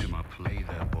Stock.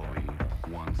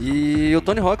 E o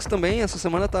Tony Hawks também, essa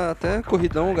semana tá até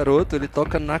corridão o garoto, ele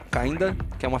toca na Kinda,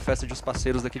 que é uma festa de uns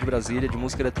parceiros daqui de Brasília, de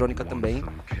música eletrônica também.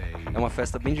 É uma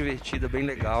festa bem divertida, bem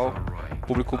legal,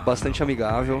 público bastante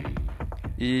amigável.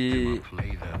 E...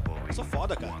 Eu sou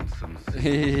foda, cara. E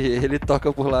ele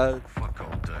toca por lá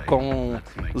com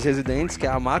os residentes, que é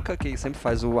a Maca, que sempre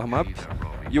faz o warm-up,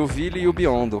 e o Vili e o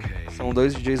Biondo. São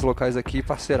dois DJs locais aqui,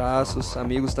 parceiraços,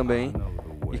 amigos também,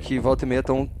 e que volta e meia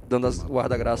estão dando as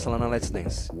guarda-graça lá na Let's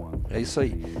Dance. É isso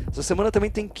aí. Essa semana também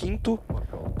tem Quinto,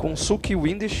 com Suki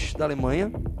Windisch, da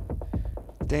Alemanha.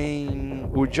 Tem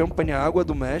o Jumpani Água,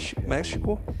 do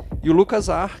México. E o Lucas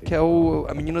Ar, que é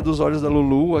a menina dos olhos da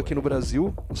Lulu aqui no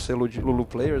Brasil. O selo de Lulu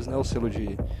Players, né? O selo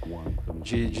de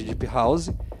Deep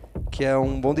House. Que é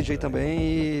um bom DJ também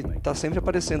e tá sempre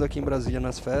aparecendo aqui em Brasília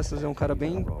nas festas. É um cara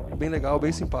bem legal,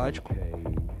 bem simpático.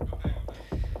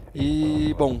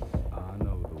 E, bom,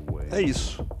 é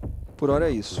isso. Por hora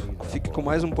é isso. Fique com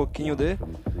mais um pouquinho de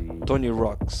Tony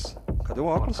Rocks. Cadê o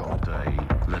óculos, cara?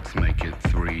 Let's make it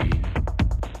 3.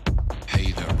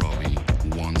 Hey there, Robbie,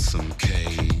 want some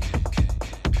cake?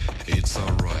 It's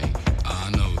alright,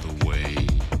 I know the way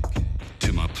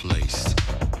to my place,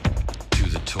 to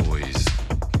the toys,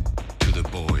 to the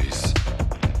boys.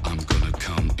 I'm gonna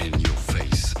come in your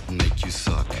face, make you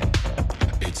suck.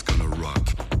 It's gonna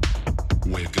rock,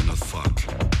 we're gonna fuck.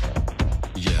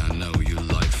 Yeah, I know you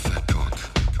like fat cock.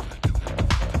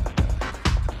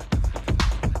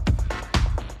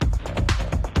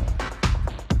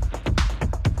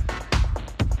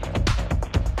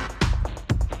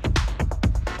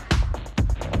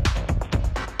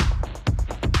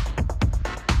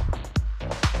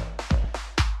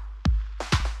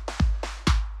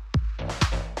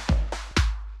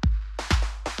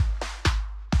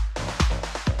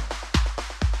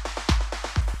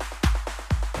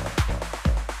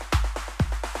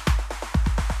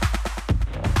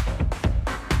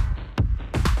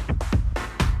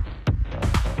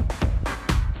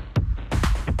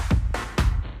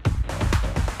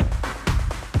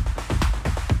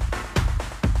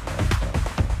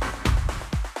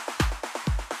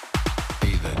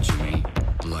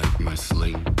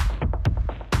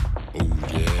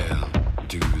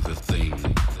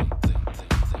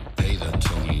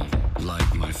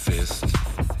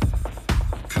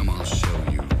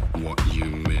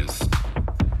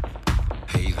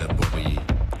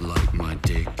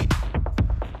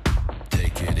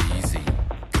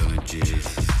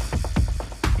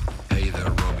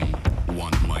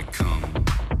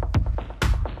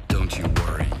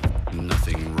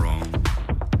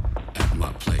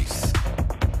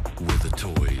 With the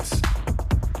toys,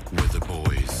 with the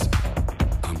boys,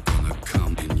 I'm gonna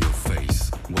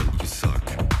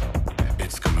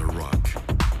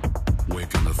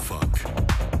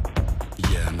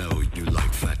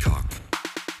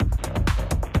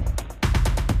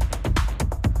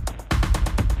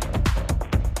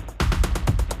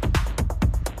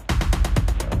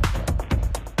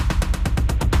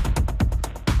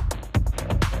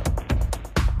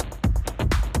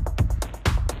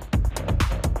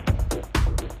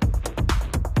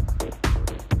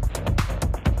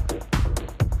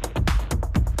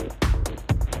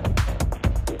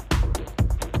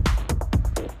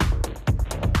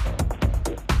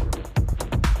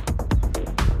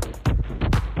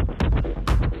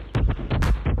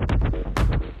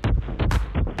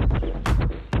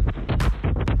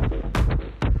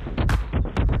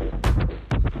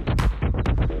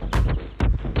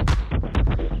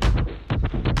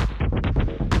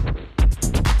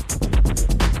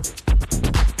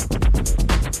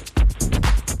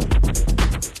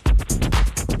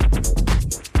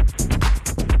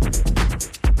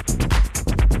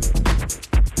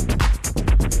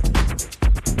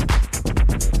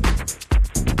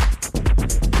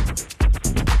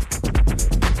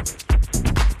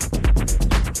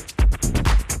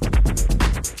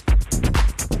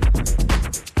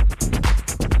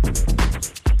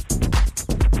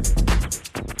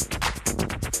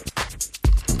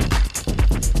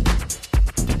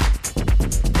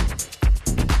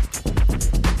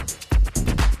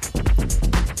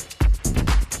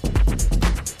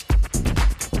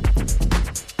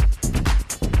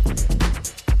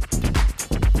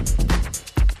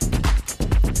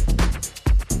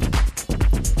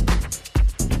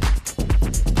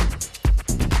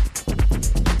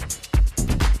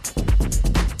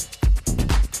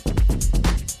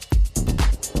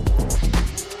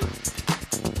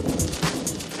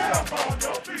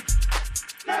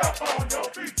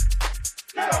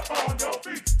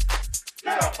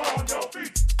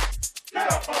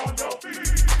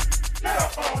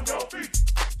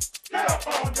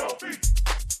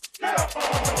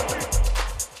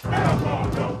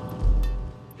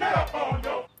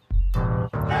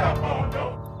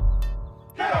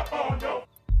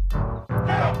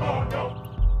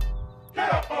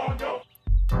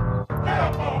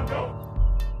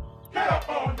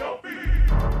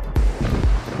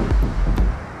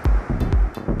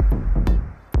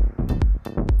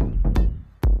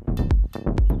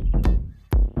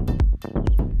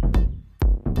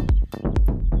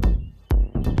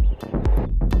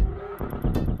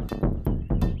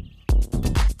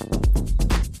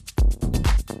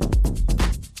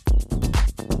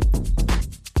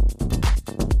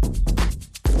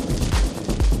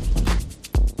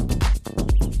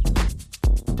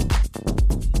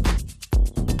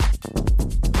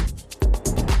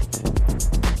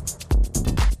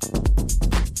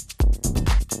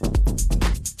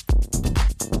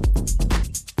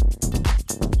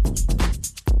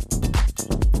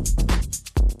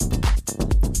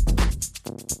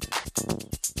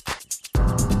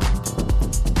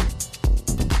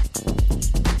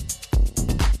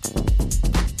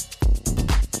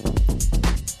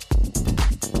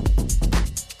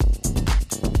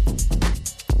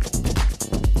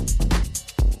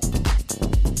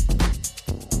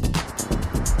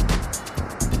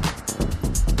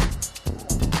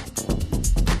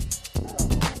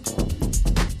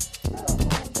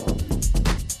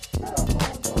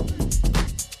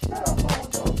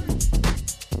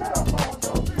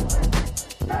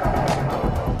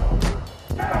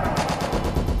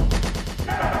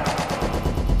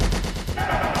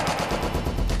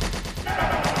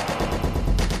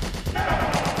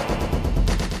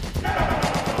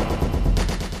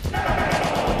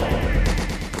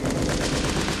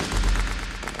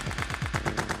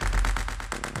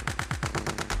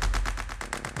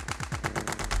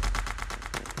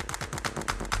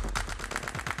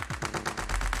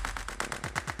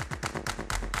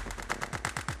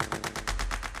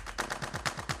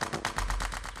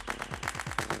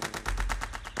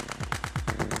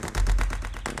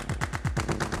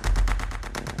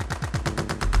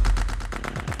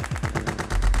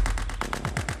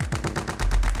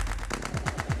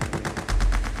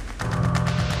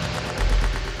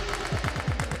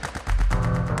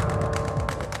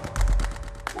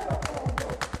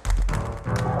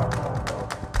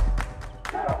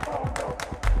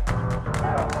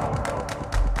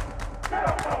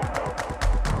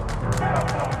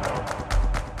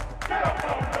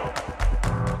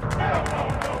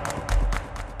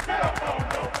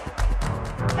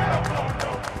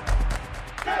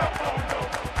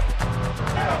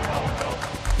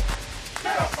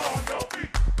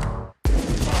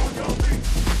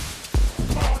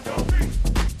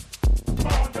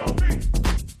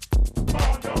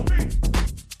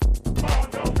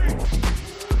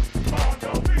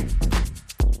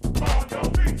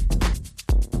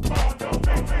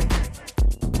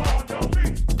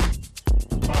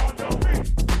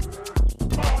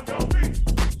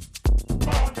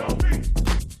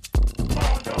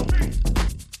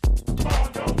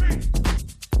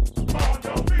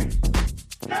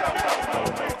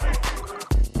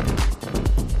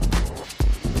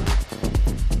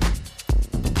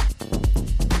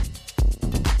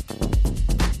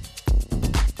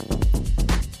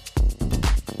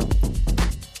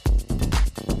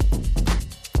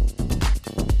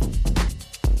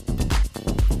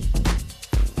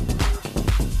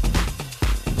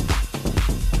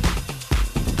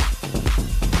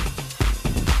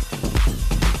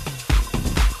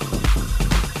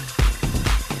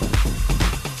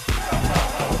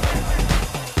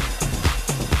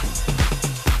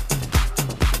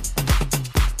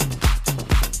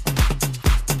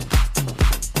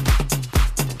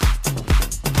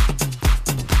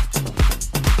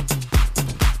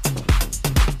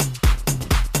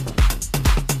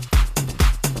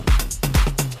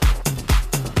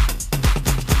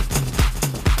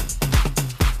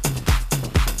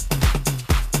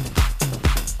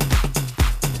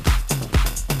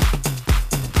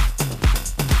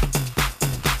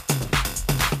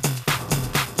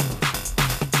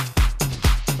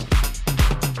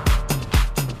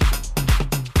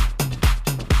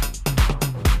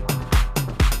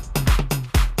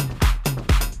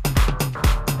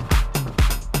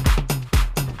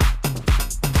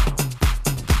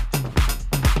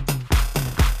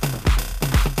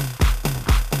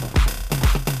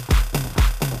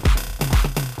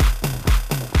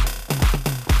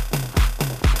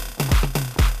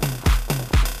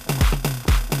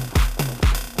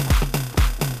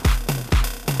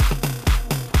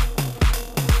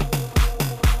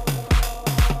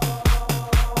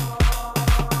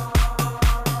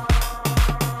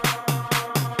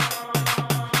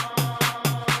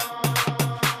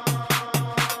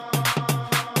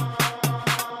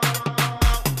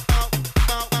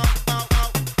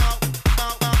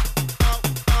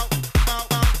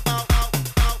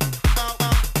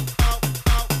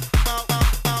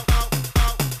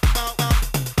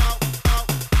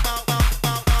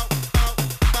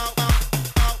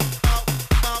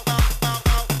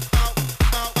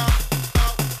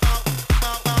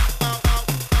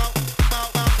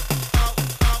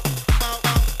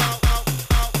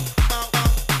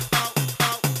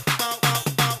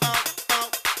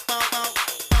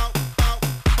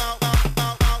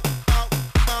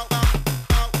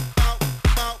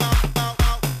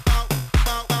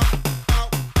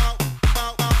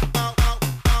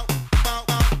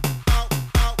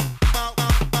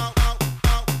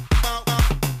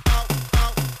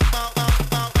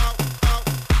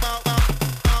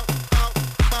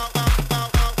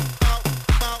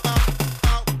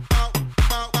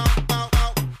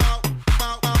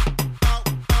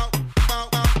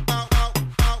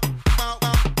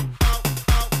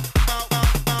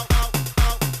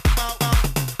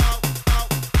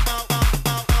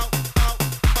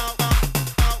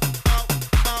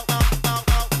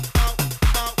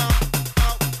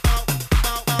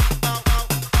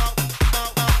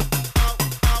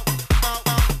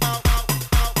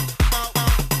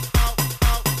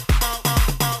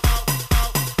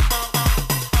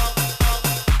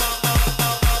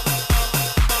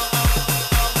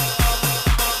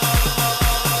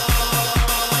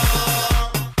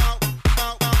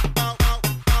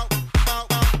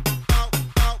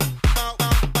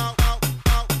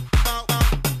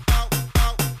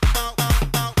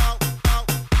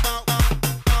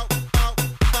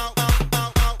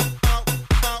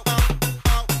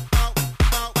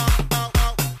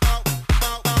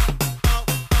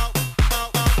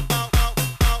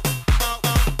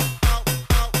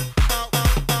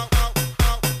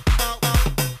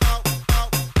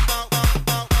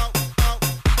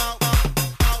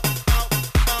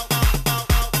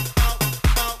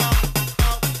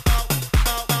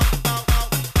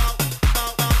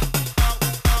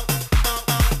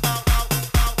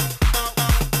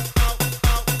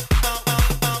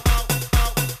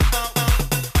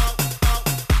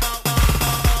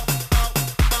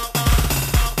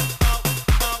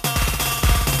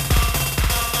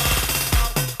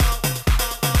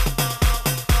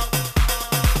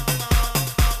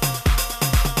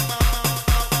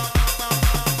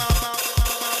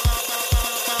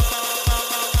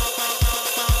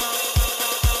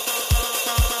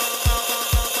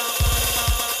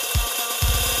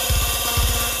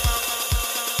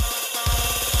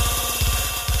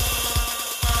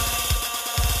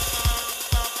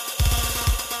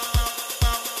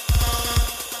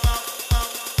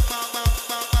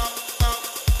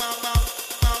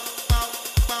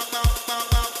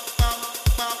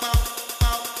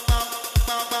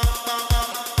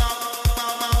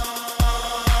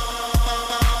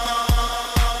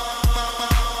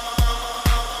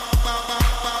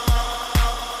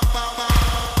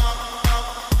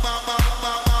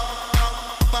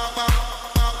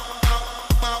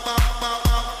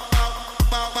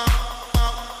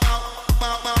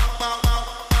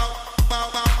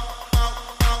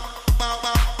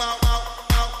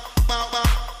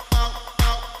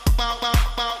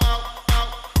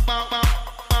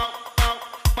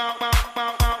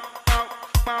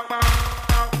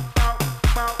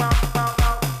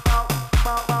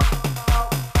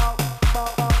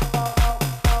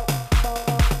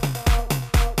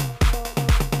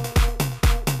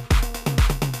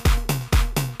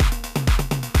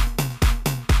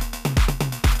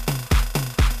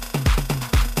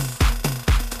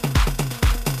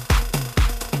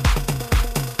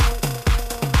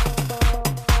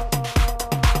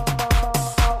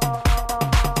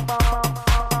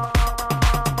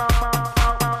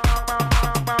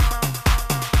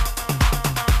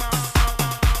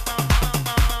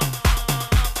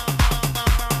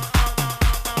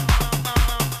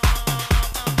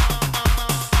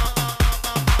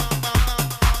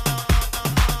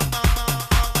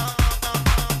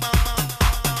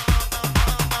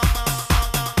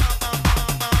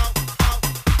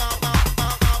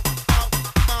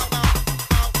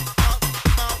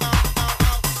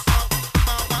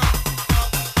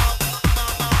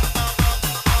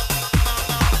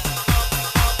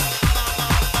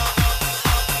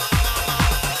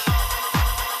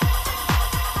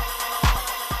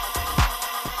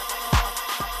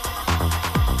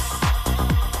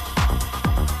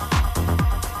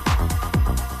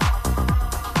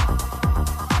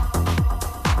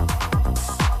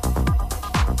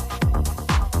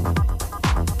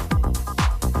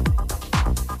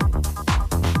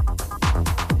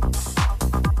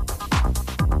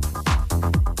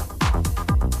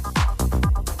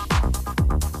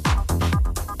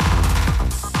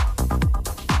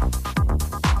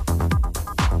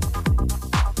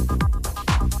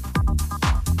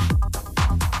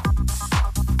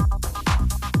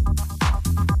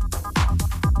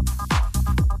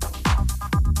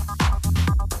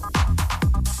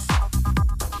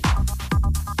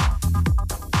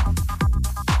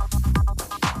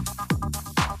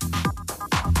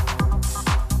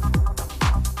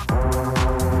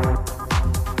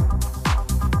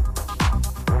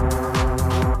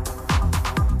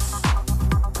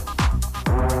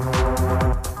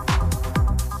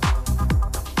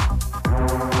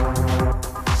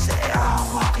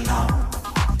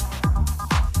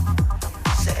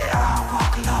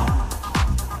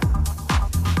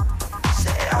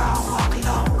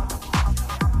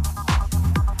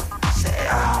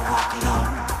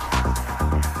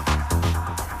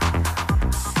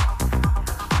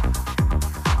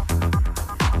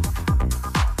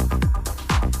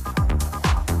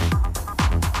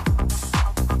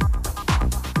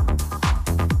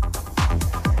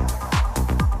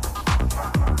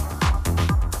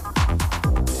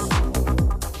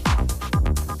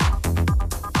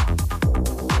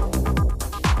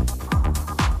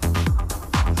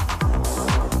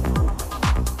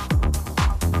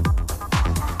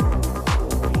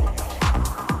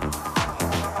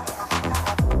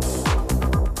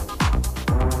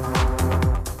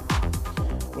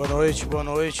boa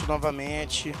noite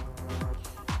novamente.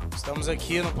 Estamos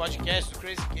aqui no podcast do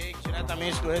Crazy Cake,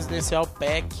 diretamente do Residencial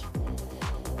PEC,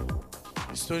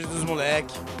 estúdio dos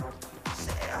moleque.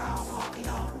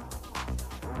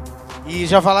 E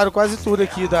já falaram quase tudo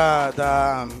aqui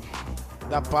da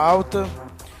pauta.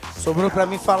 Sobrou pra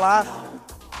mim falar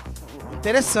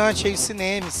interessante aí,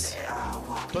 cinemas.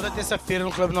 Toda terça-feira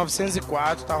no Clube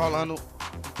 904 tá rolando o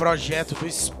projeto do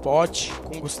Spot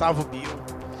com Gustavo Bill.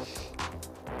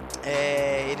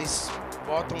 Eles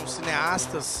botam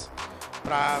cineastas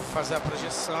pra fazer a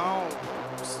projeção,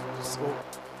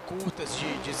 curtas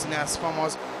de cineastas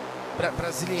famosos,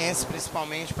 brasilienses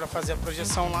principalmente, pra fazer a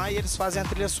projeção lá, e eles fazem a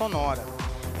trilha sonora.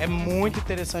 É muito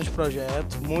interessante o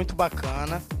projeto, muito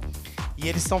bacana. E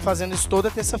eles estão fazendo isso toda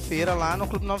terça-feira lá no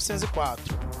Clube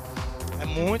 904. É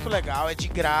muito legal, é de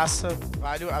graça,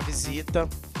 vale a visita.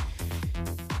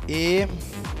 E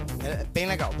é bem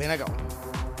legal, bem legal.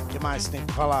 O que mais tem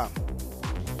pra falar?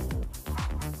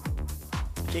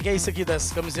 O que é isso aqui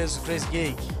das camisetas do Crazy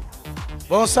Cake?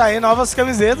 Vão sair novas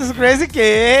camisetas do Crazy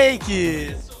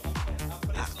Cake!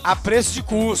 A preço de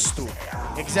custo.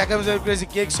 Quem quiser a camiseta do Crazy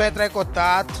Cake, só entrar em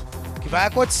contato, que vai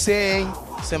acontecer, hein?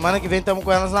 Semana que vem estamos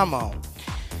com elas na mão.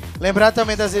 Lembrar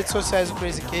também das redes sociais do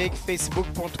Crazy Cake,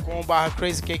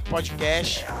 facebook.com/Crazy Cake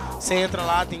Podcast. Você entra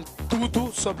lá, tem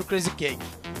tudo sobre o Crazy Cake.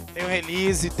 Tem o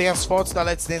release, tem as fotos da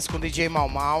Let's Dance com o DJ Mal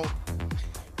Mal.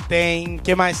 Tem, o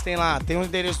que mais tem lá? Tem o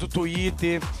endereço do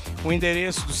Twitter, o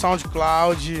endereço do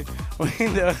SoundCloud.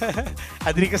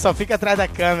 A Drica só fica atrás da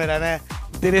câmera, né?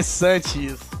 Interessante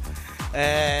isso.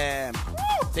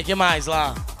 Tem o que mais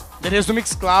lá? Endereço do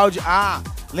Mixcloud.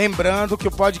 Lembrando que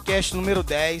o podcast número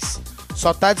 10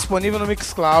 só tá disponível no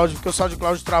Mixcloud, porque o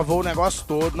SoundCloud travou o negócio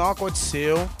todo, não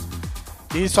aconteceu.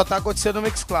 E só tá acontecendo no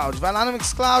Mixcloud. Vai lá no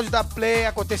Mixcloud, dá play,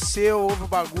 aconteceu, houve o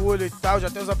bagulho e tal. Já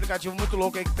tem uns aplicativos muito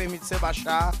loucos aí que permitem você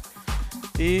baixar.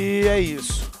 E é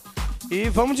isso. E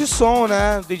vamos de som,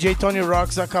 né? DJ Tony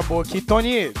Rocks acabou aqui.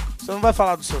 Tony, você não vai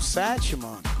falar do seu set,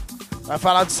 mano? Vai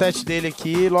falar do set dele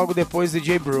aqui, logo depois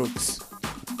DJ Brooks.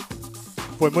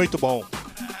 Foi muito bom.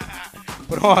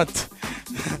 Pronto.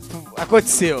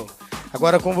 Aconteceu.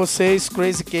 Agora com vocês,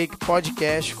 Crazy Cake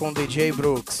Podcast com DJ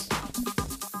Brooks.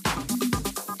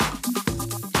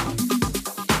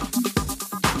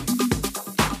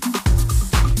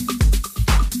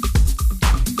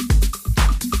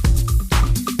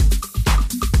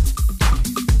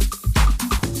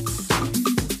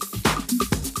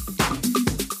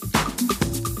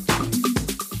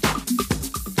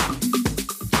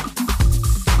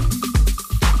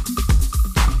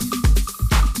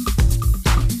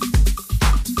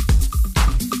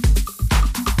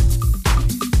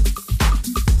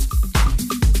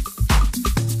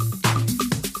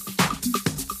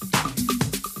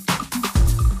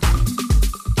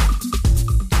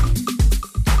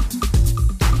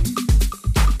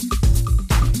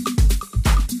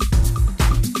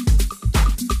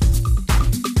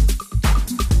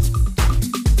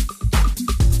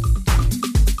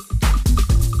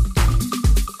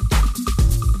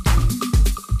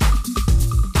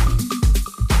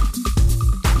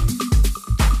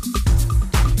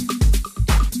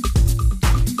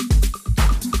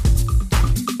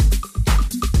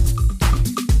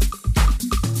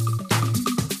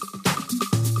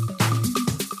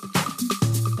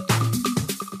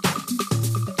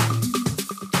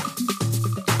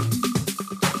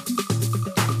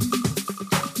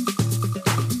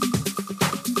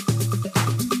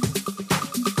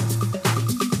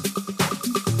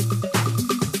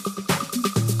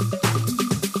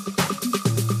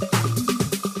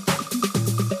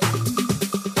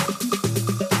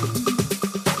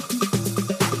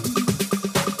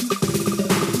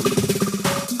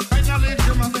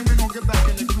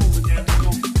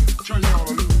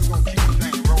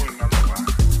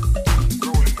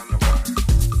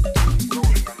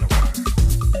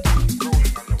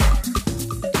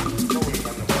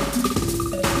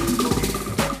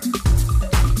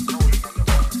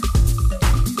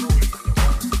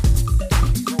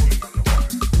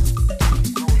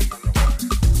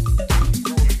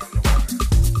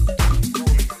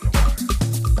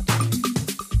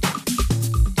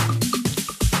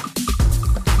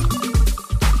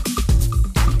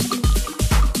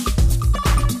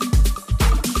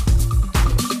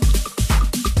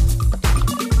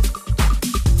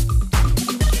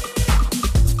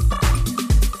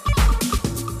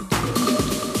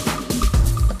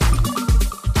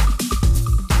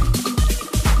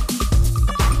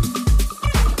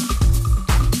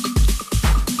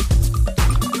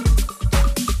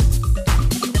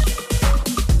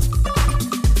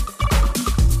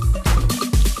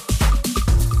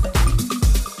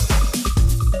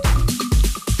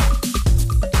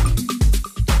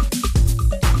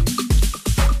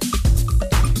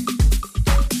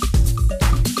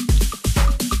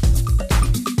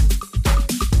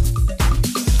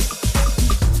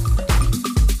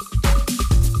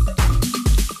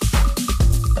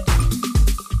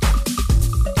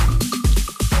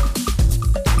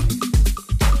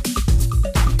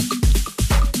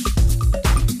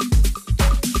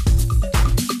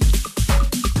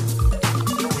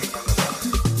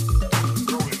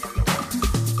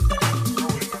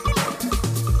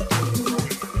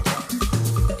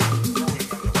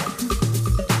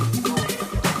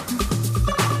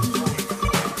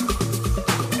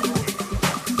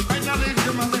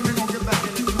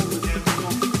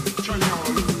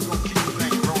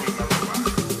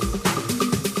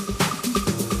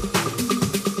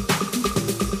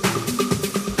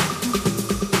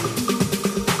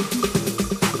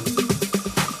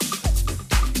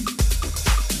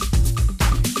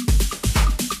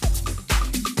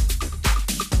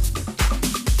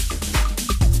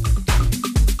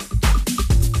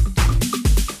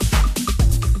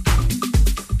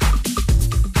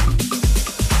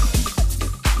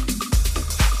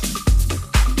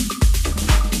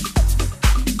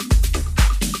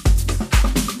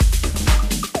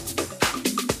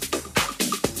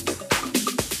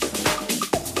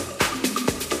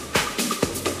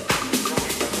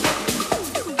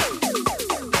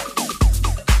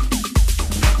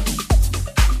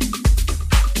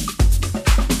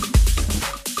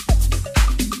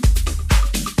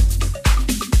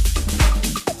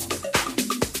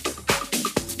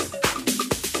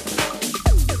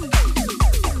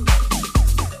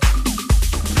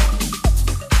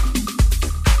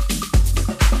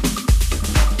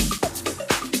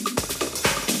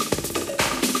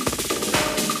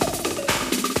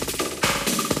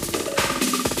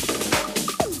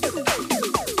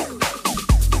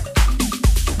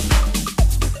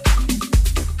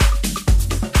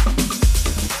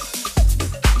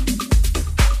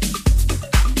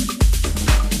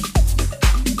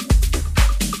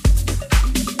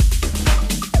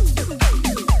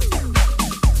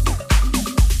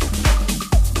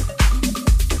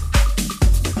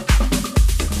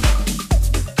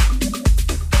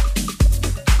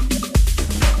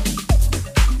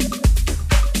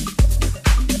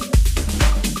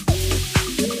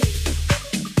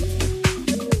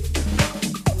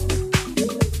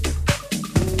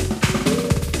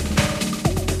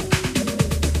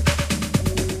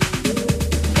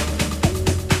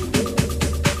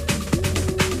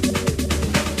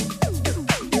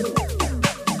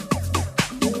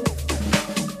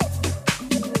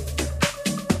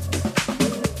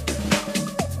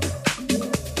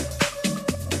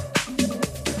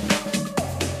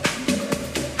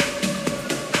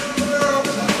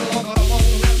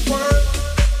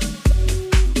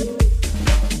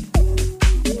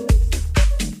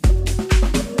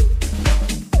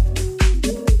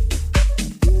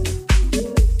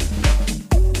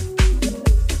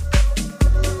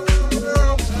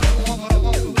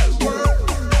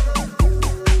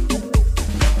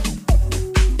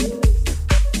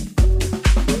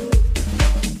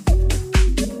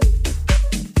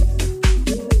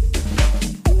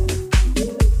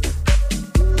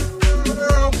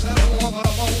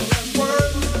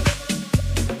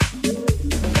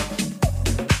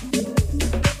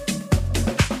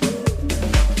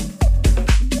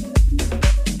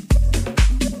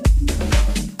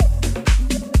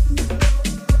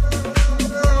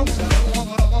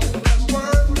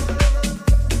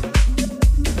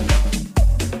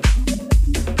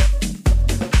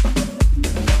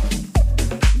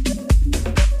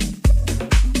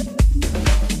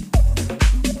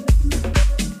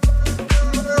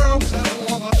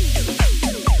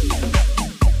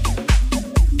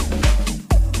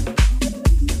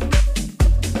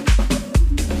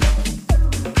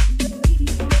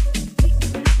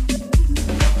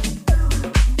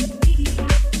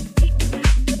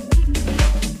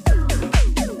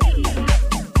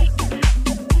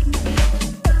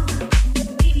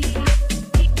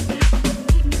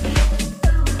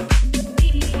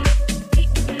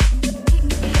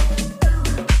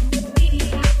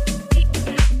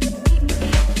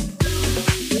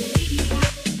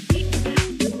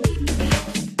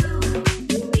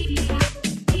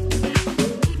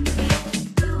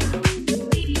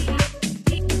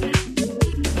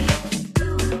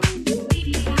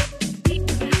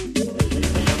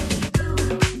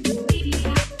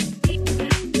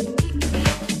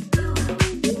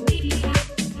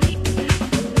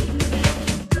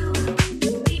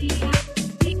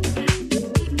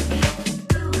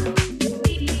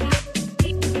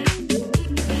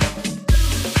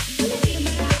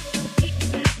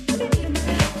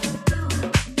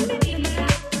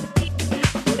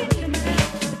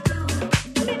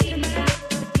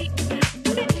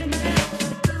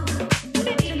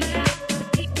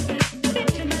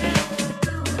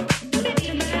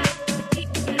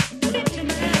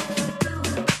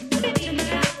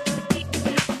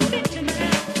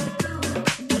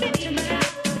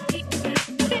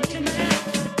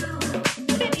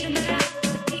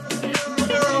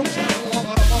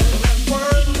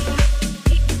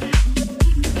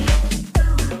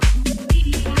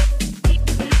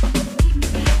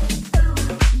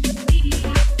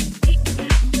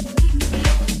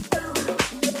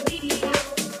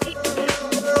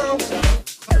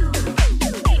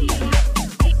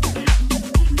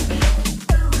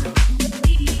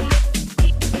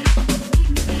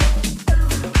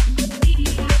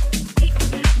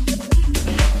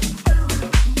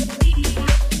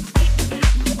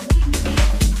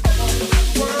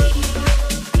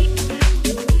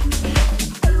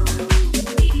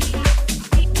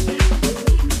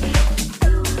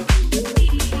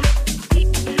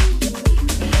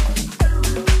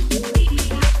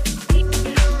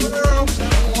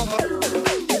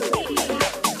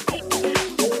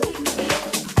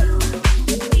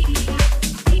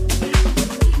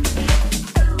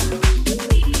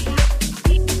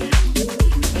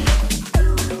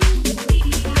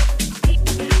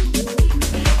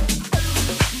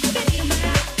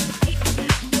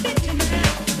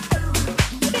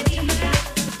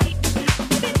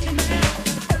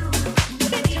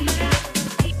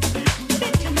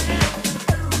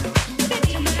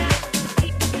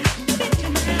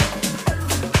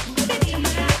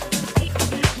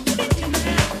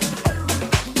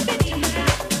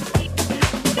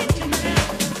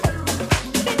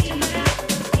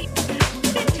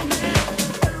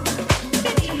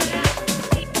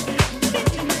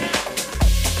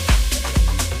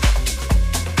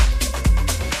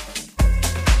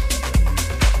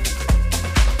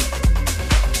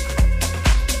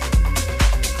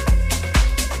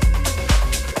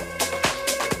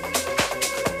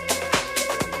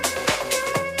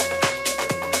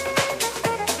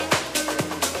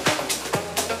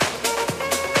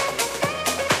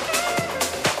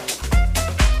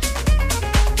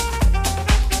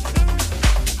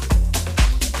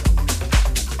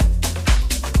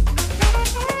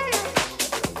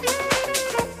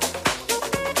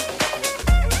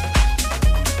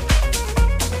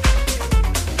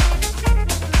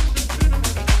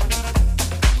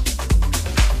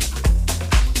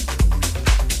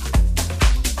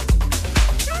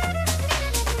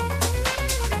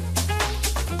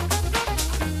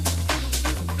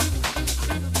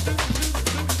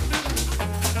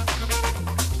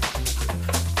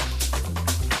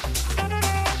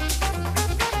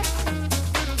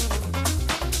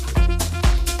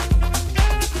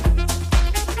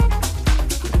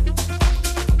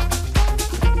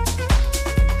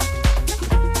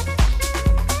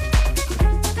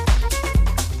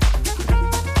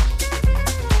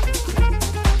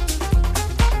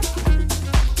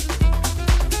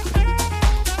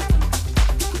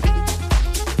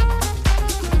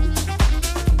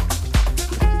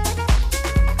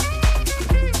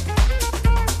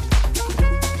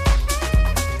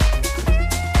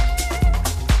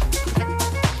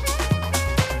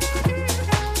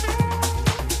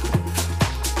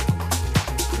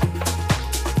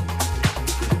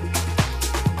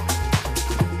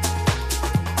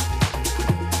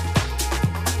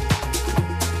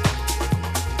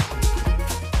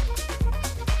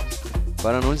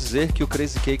 para não dizer que o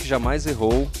Crazy Cake jamais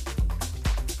errou,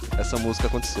 essa música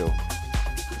aconteceu.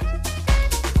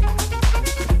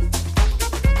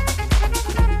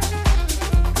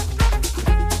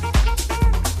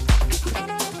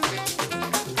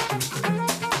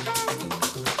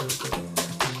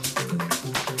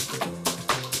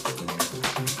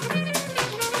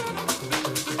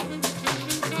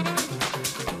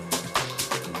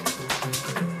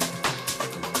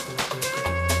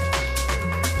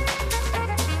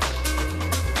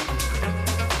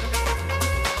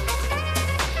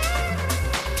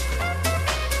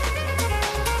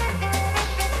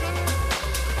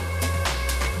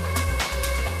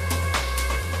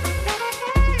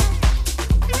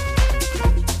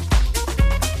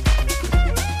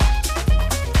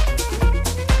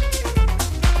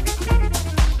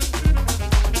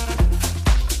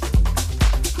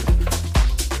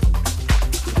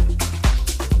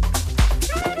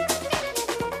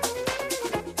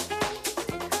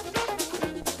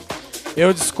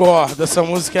 Eu discordo, essa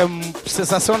música é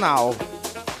sensacional.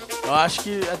 Eu acho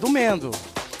que é do Mendo.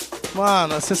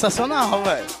 Mano, é sensacional,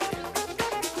 velho.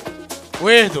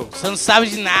 Weirdo, você não sabe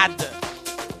de nada.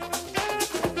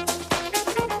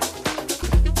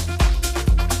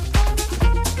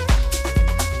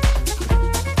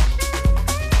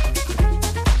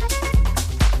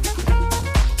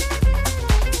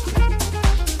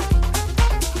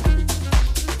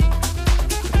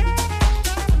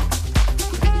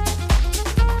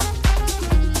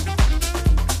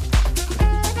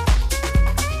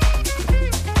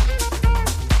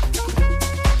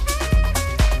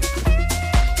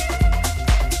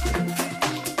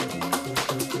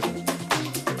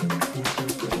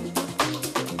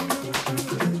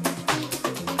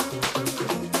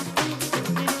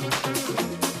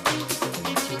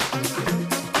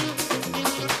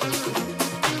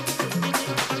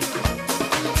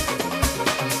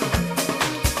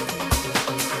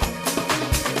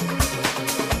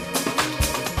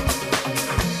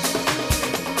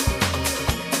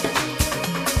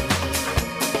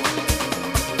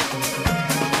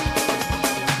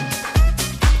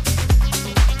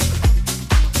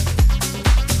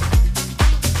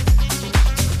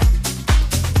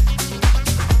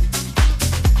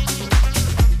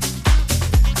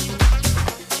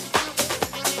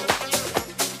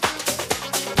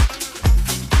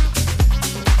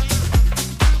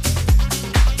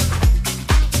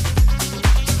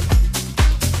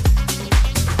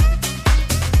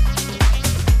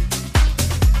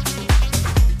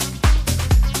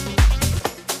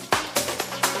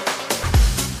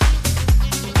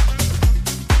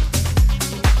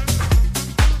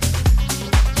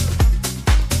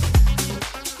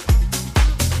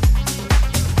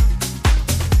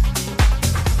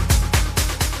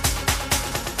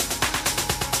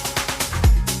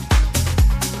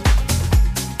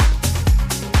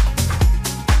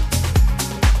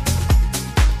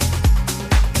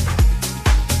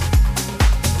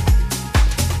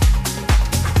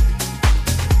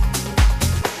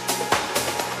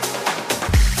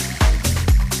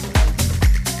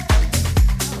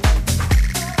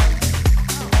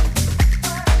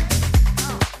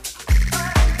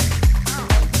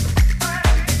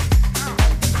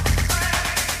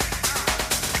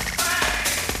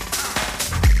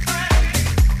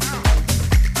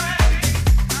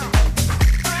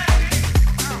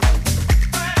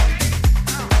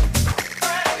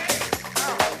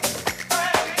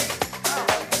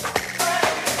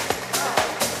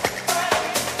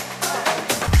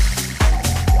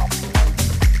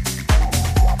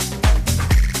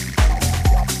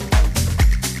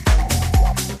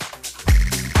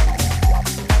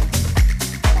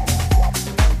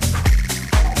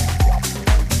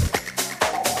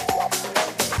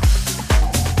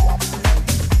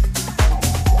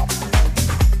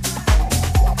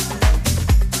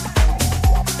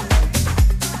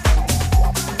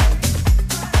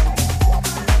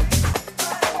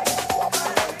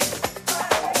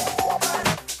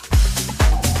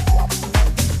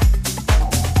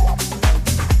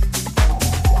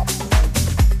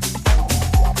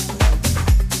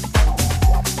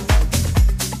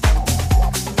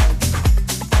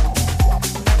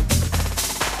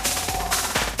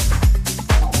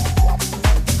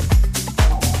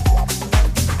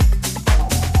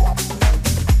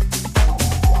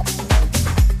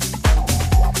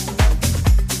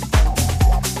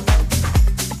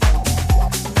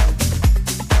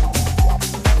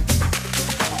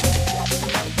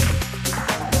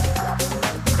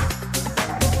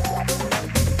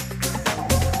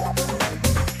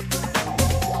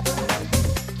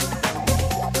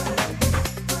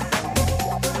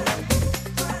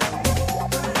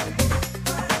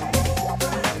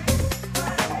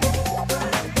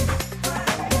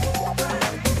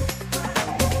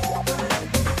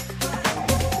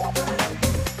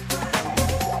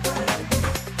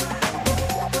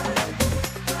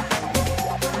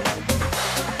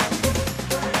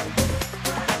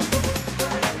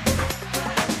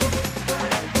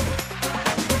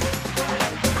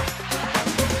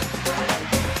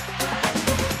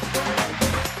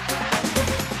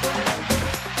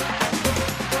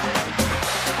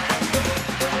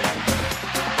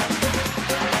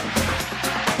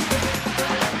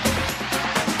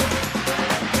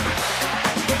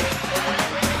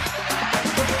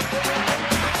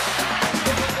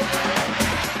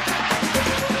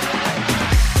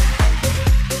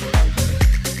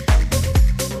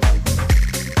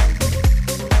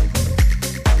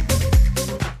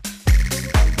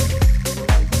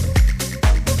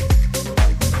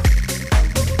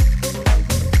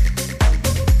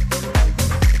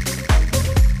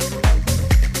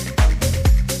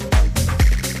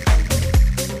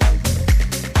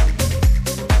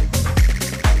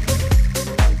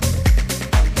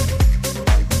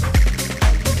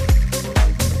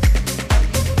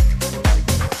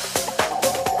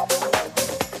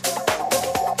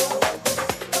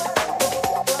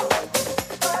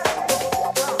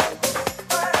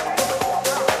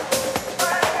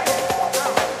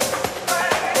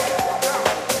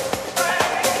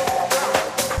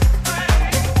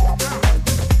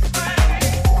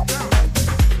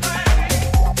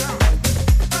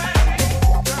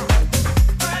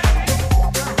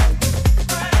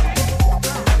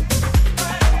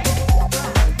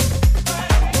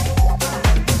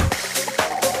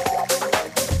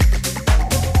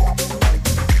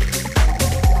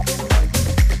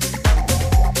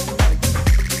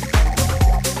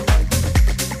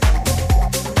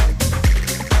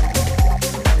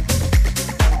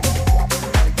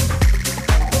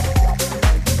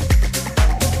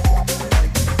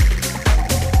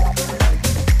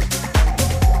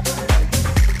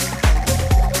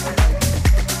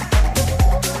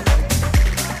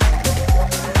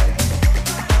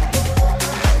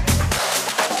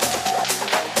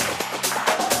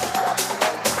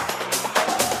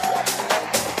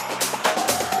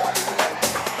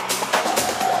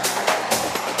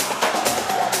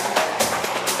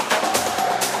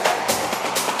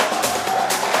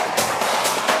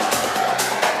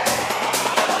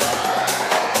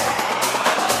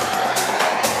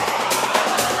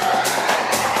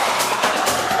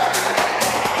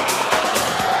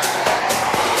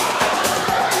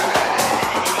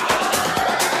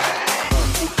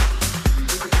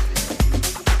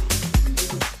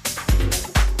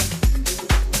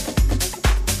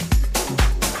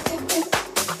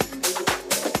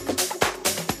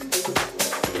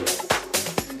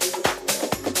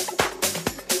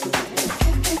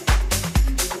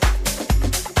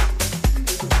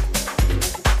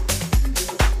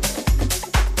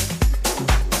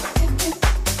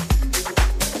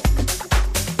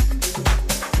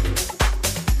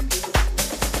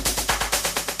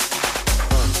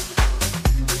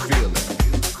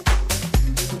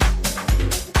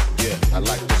 I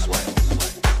like this one.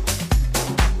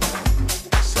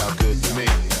 Sound good to me.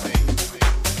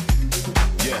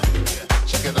 Yeah,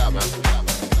 check it out, man.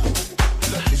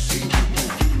 Let me see you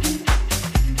move.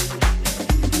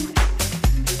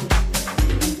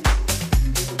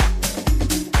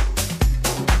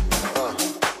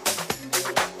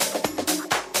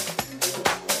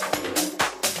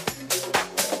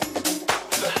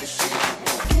 Let me see you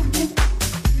move.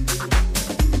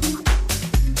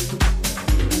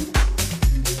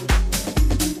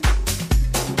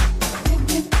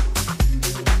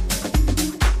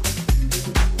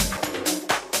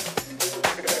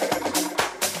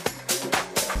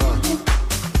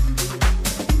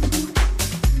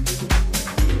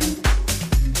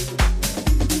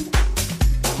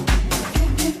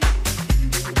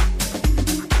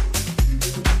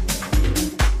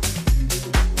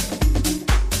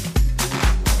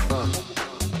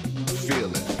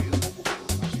 Feel it.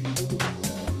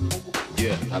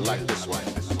 Yeah, I like this one.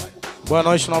 Boa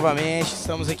noite novamente.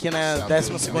 Estamos aqui na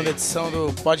 12ª edição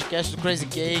do podcast do Crazy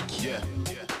Cake. Yeah,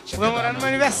 Comemorando meu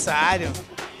aniversário.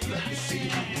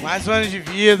 Mais um ano de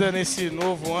vida nesse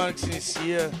novo ano que se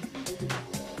inicia.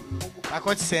 Tá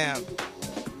acontecendo.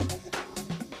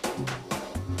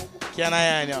 Aqui é a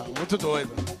Nayane, ó. Muito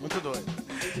doido, muito doido.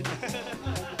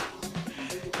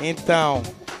 Então,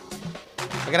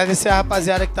 agradecer a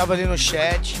rapaziada que tava ali no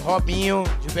chat. Robinho,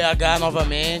 de BH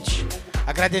novamente.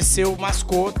 Agradecer o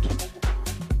Mascoto,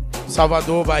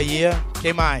 Salvador, Bahia.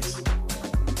 Quem mais?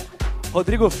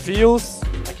 Rodrigo Fios,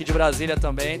 aqui de Brasília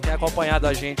também, tem acompanhado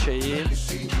a gente aí.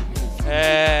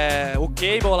 O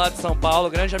Cable lá de São Paulo,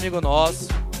 grande amigo nosso,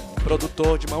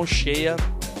 produtor de mão cheia.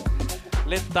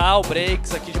 Letal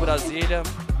Breaks aqui de Brasília.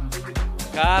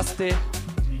 Caster.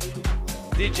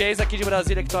 DJs aqui de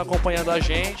Brasília que estão acompanhando a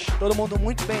gente. Todo mundo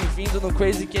muito bem-vindo no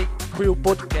Crazy Cake Crew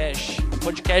Podcast.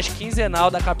 Podcast quinzenal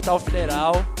da Capital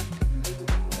Federal.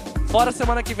 Fora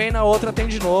semana que vem, na outra tem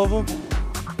de novo.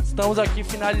 Estamos aqui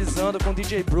finalizando com o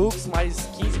DJ Brooks, mais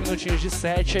 15 minutinhos de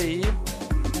set aí.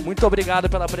 Muito obrigado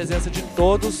pela presença de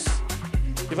todos.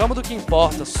 E vamos do que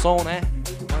importa, som, né?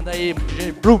 Manda aí,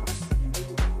 DJ Brooks.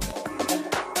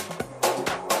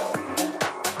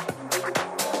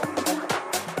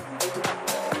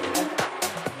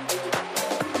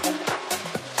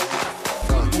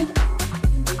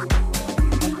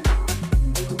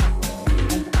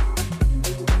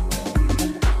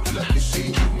 Let me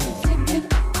see you move.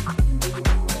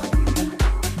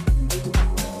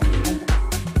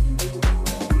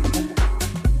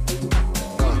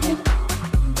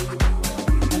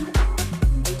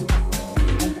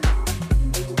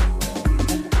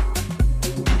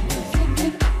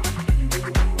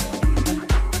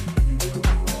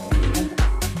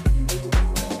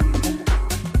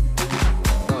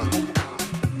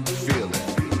 Feel it.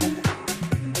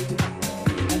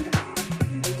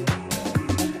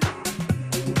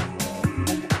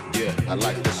 Yeah, I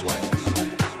like this one.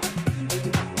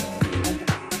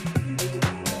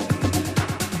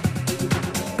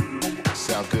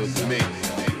 Sound good to me.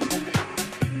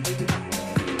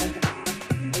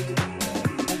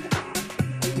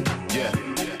 Yeah,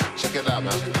 check it out,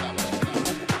 man.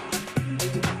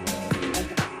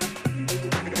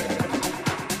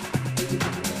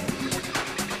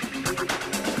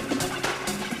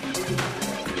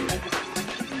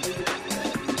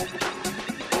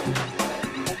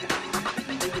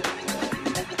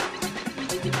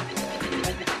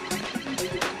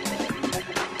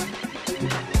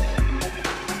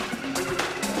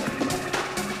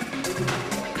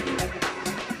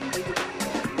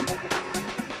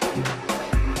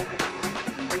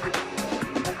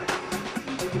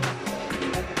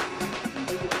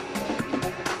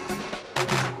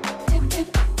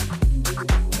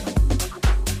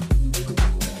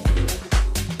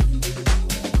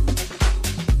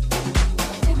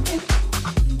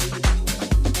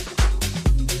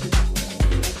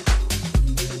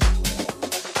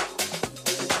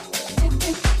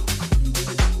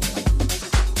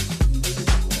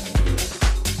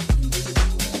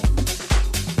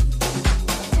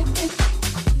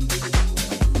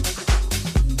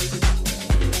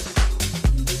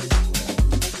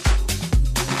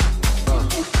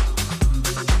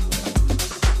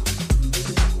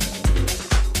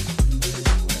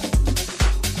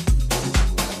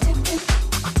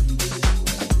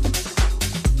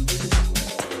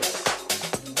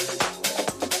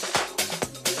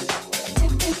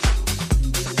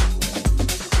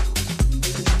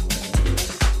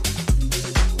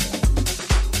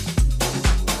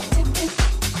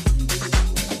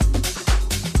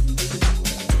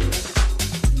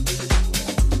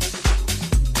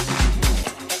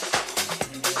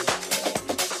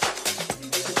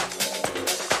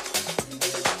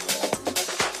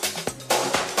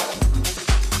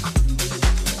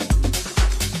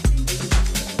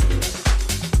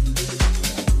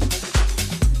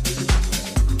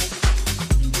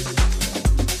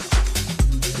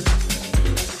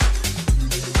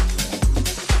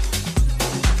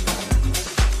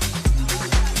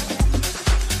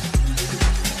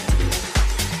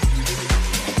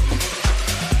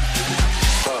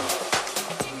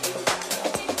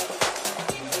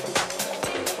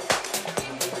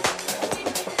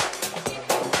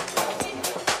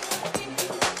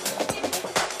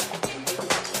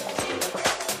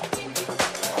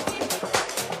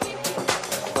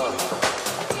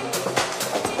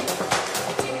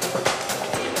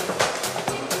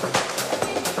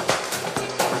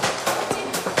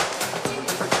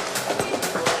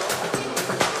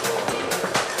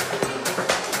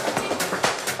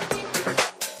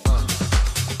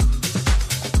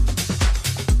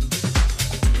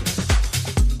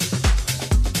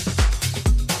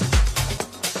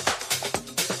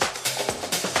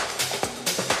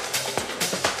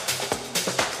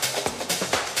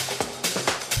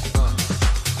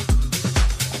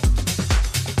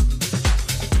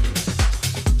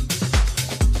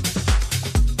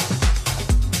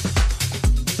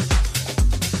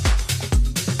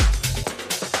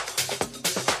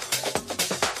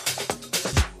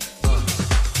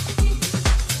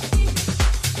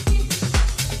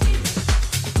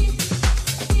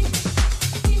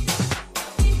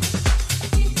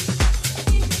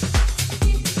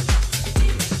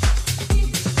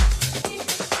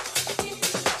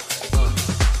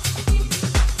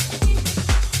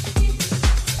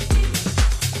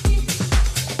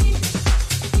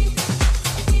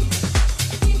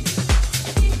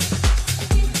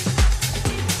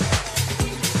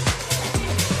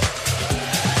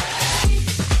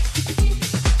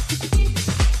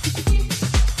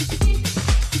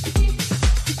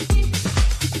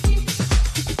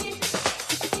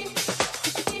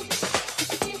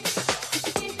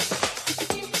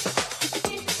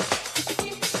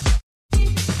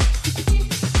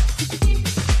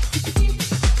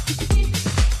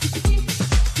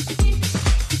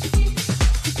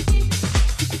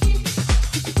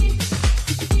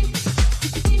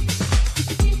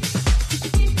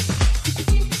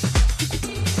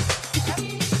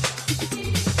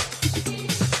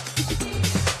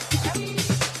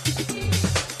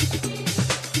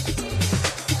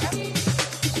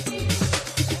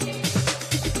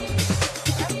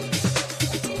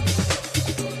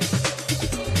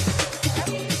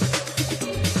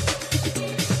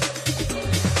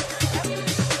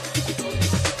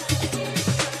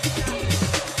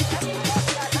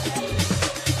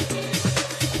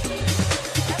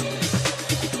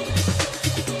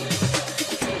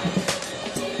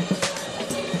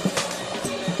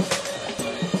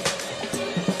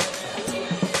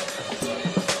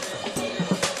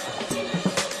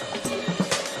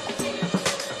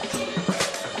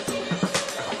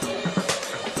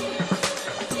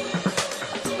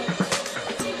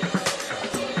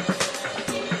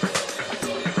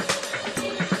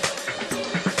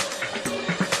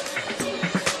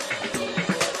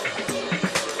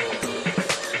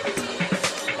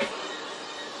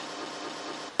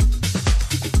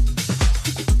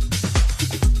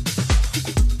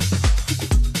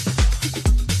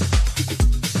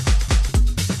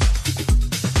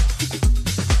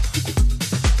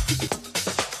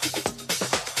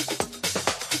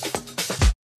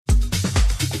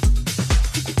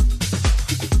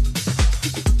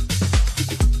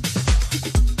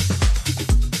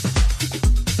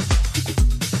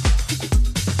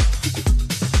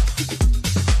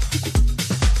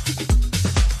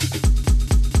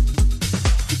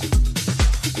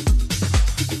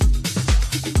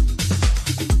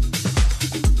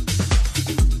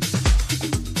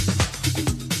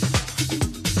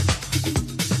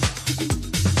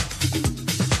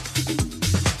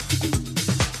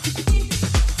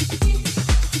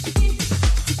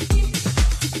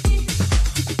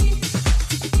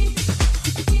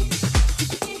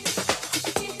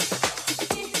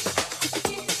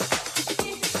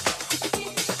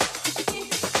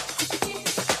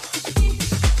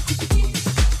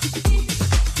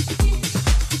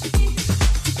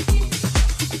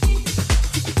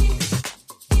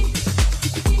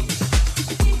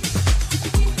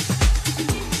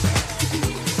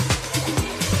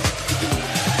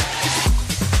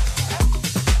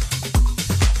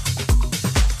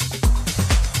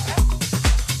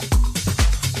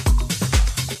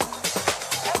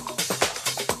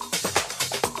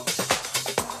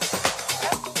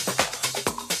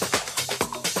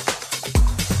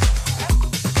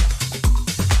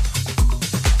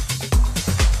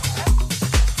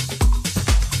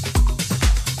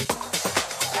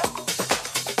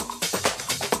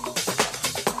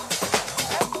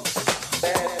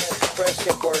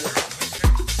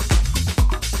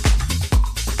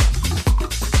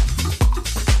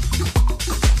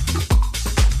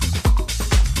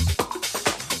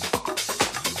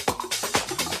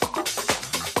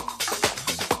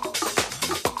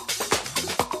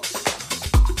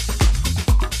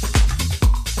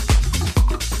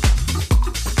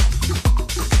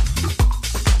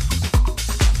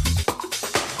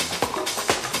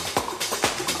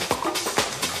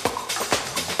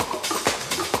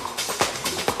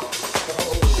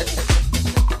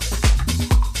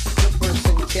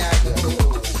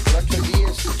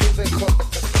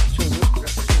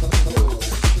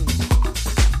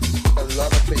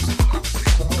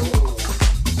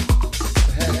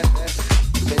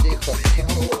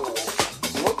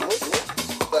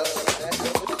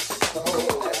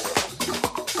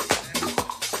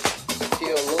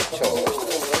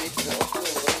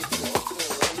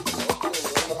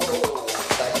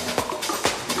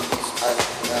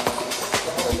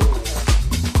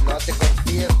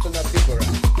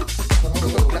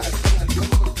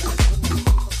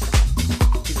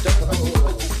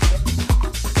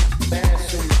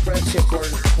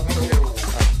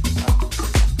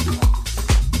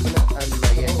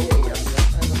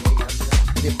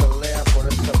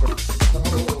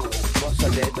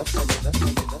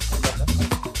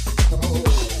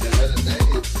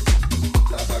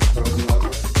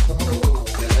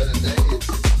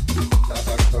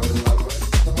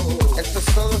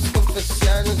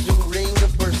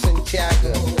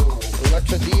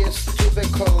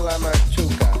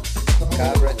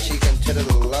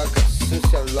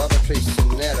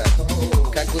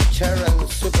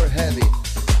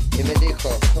 me dijo,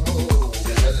 tú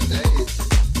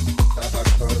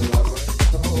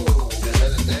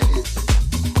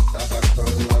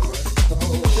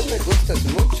me gustas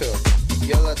mucho.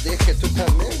 Yo le dije, tú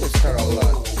también gustarás.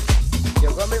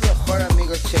 Llegó mi mejor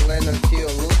amigo chileno, el tío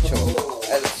Lucho.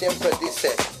 Él siempre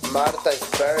dice, Marta is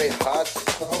very hot,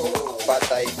 but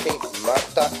I think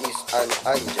Marta is an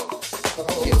angel.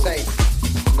 He say,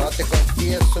 no te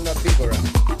confíes una víbora.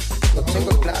 Lo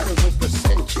tengo claro, muy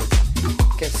presente,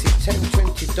 que si 10,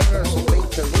 $20 o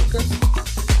 20 lucas,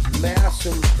 me hace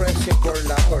un precio por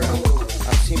la hora.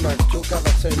 Así Martuca va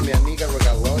a ser mi amiga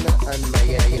regalona en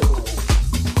Miami.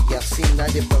 Y así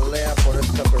nadie pelea por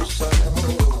esta persona,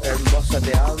 hermosa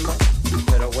de alma,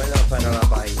 pero buena para la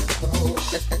vaina.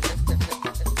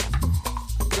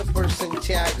 Yo por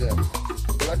Santiago,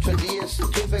 el otro día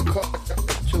estuve con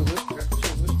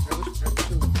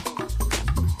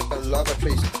Love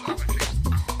Trace.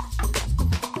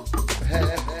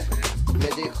 Me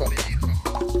dijo,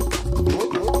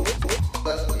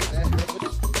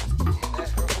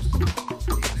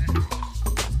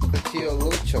 tío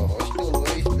Lucho,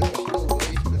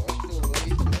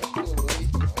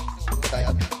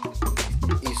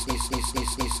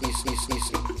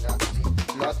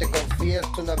 no te confíes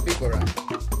una víbora.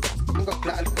 Tengo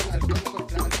claro.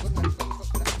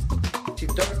 Si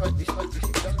todo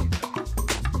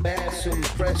es un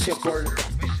precio por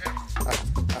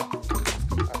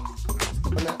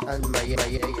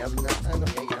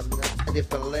nadie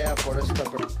pelea por esta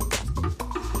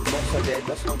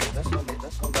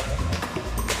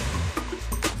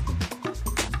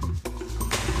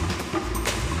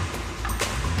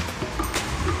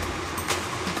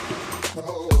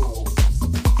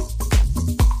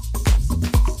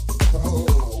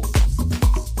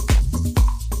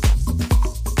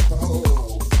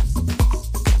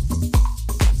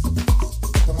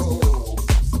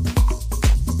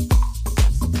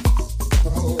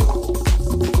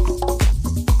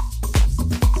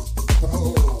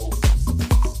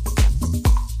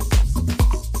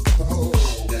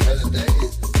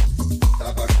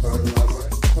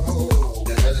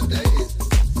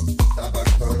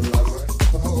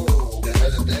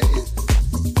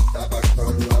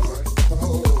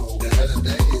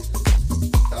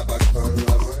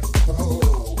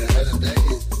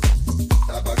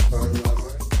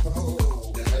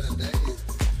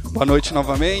Boa noite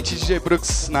novamente, DJ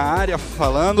Brooks na área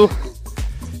falando.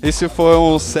 Esse foi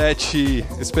um set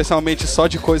especialmente só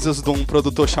de coisas de um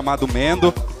produtor chamado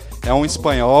Mendo. É um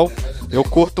espanhol. Eu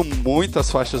curto muito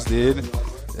as faixas dele.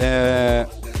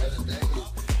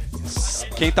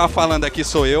 Quem tá falando aqui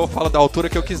sou eu falo da altura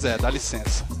que eu quiser, dá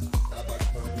licença.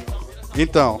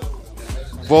 Então,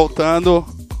 voltando,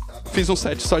 fiz um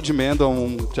set só de Mendo,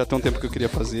 já tem um tempo que eu queria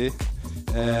fazer.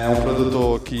 É um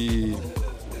produtor que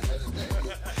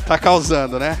tá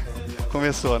causando, né?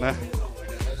 Começou, né?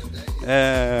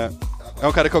 É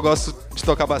um cara que eu gosto de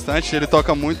tocar bastante. Ele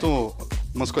toca muito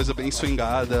umas coisas bem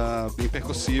swingada, bem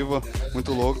percussiva,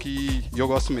 muito louco e eu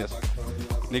gosto mesmo.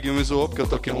 Ninguém me zoou porque eu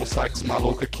toquei um sax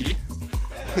maluco aqui.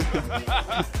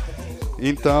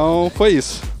 Então foi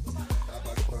isso.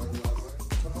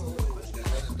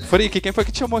 Freak, quem foi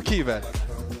que te chamou aqui, velho?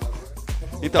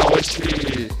 Então,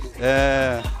 hoje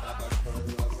é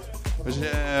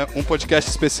um podcast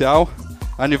especial,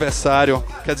 aniversário,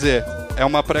 quer dizer, é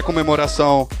uma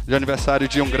pré-comemoração de aniversário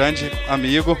de um grande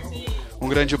amigo, um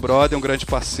grande brother, um grande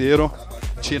parceiro.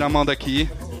 Tira a mão daqui,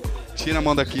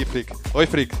 Freak. Oi,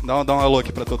 Freak, dá um alô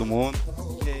aqui pra todo mundo.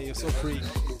 Ok, eu sou Freak.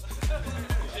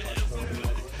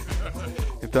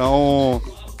 Então,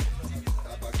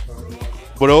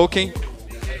 Broken,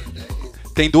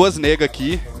 tem duas negas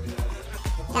aqui.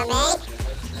 Também.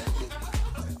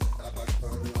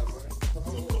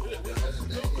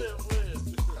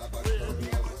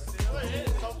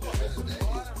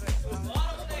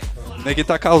 Neguinho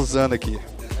tá causando aqui.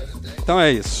 Então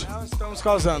é isso. Não estamos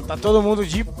causando, tá todo mundo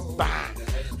de...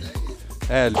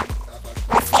 Hélio.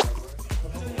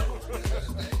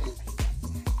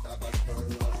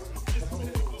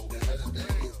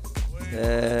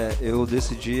 Eu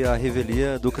decidi a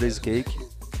revelia do Crazy Cake,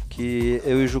 que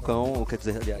eu e o Jucão, quer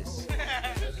dizer, aliás,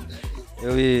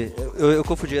 eu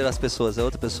confundi as pessoas, é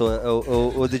outra pessoa,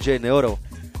 o DJ Neuro.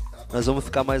 Nós vamos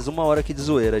ficar mais 1 hora aqui de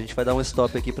zoeira. A gente vai dar um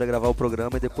stop aqui pra gravar o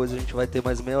programa e depois a gente vai ter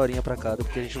mais meia horinha pra cada,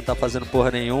 porque a gente não tá fazendo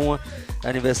porra nenhuma. É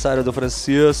aniversário do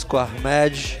Francisco,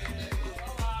 Ahmed.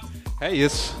 É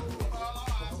isso.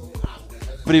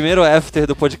 Primeiro after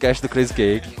do podcast do Crazy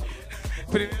Cake.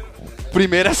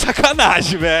 Primeiro é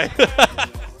sacanagem, velho.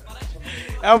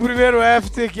 É o primeiro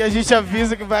after que a gente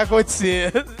avisa que vai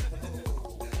acontecer.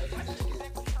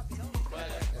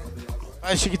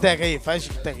 Faz tic-tac aí, faz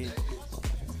tic-tac aí.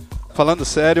 Falando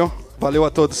sério, valeu a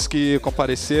todos que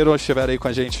compareceram, estiveram aí com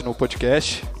a gente no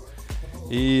podcast.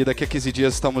 E daqui a 15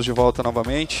 dias estamos de volta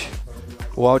novamente.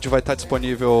 O áudio vai estar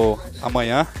disponível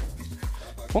amanhã.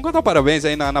 Vamos cantar parabéns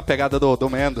aí na pegada do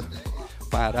Mendo.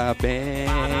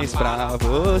 Parabéns pra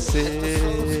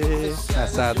você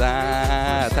nessa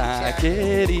data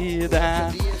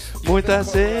querida. Muita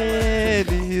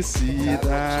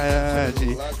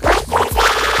felicidade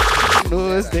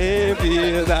nos dê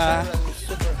vida.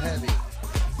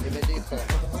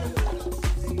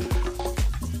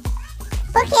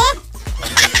 Por quê?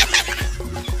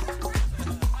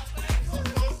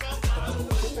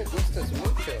 Tú me gustas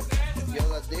mucho. Yo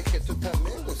la dije, tú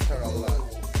también gustar ao lado.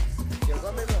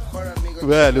 Llegó mi mejor amigo.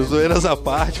 Velho, zoeiras à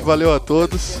parte, valeu a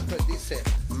todos. Siempre dice,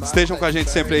 Estejam com a gente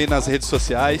sempre aí nas redes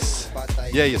sociais.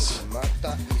 E é isso.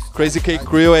 Crazy K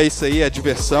Crew é isso aí, é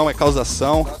diversão, é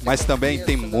causação, mas também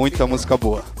tem muita música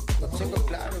boa. lo tengo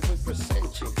claro, muy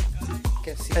presente.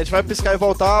 Que si A gente vai piscar e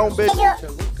voltar. Um beijo. Porra.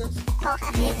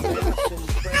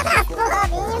 Porra,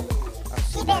 Robinho.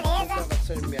 Que beleza. va a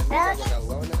ser mi amiga de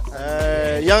galona.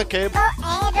 Young Cable.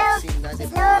 Andrew, Sin nadie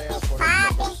Snoopy, pelea por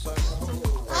Fábio. una persona.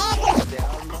 Andrew, De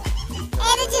alma,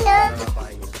 Andrew de novo.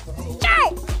 vaina. Tchau.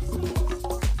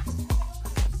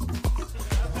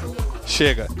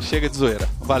 Chega de zoeira.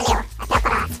 Valeu.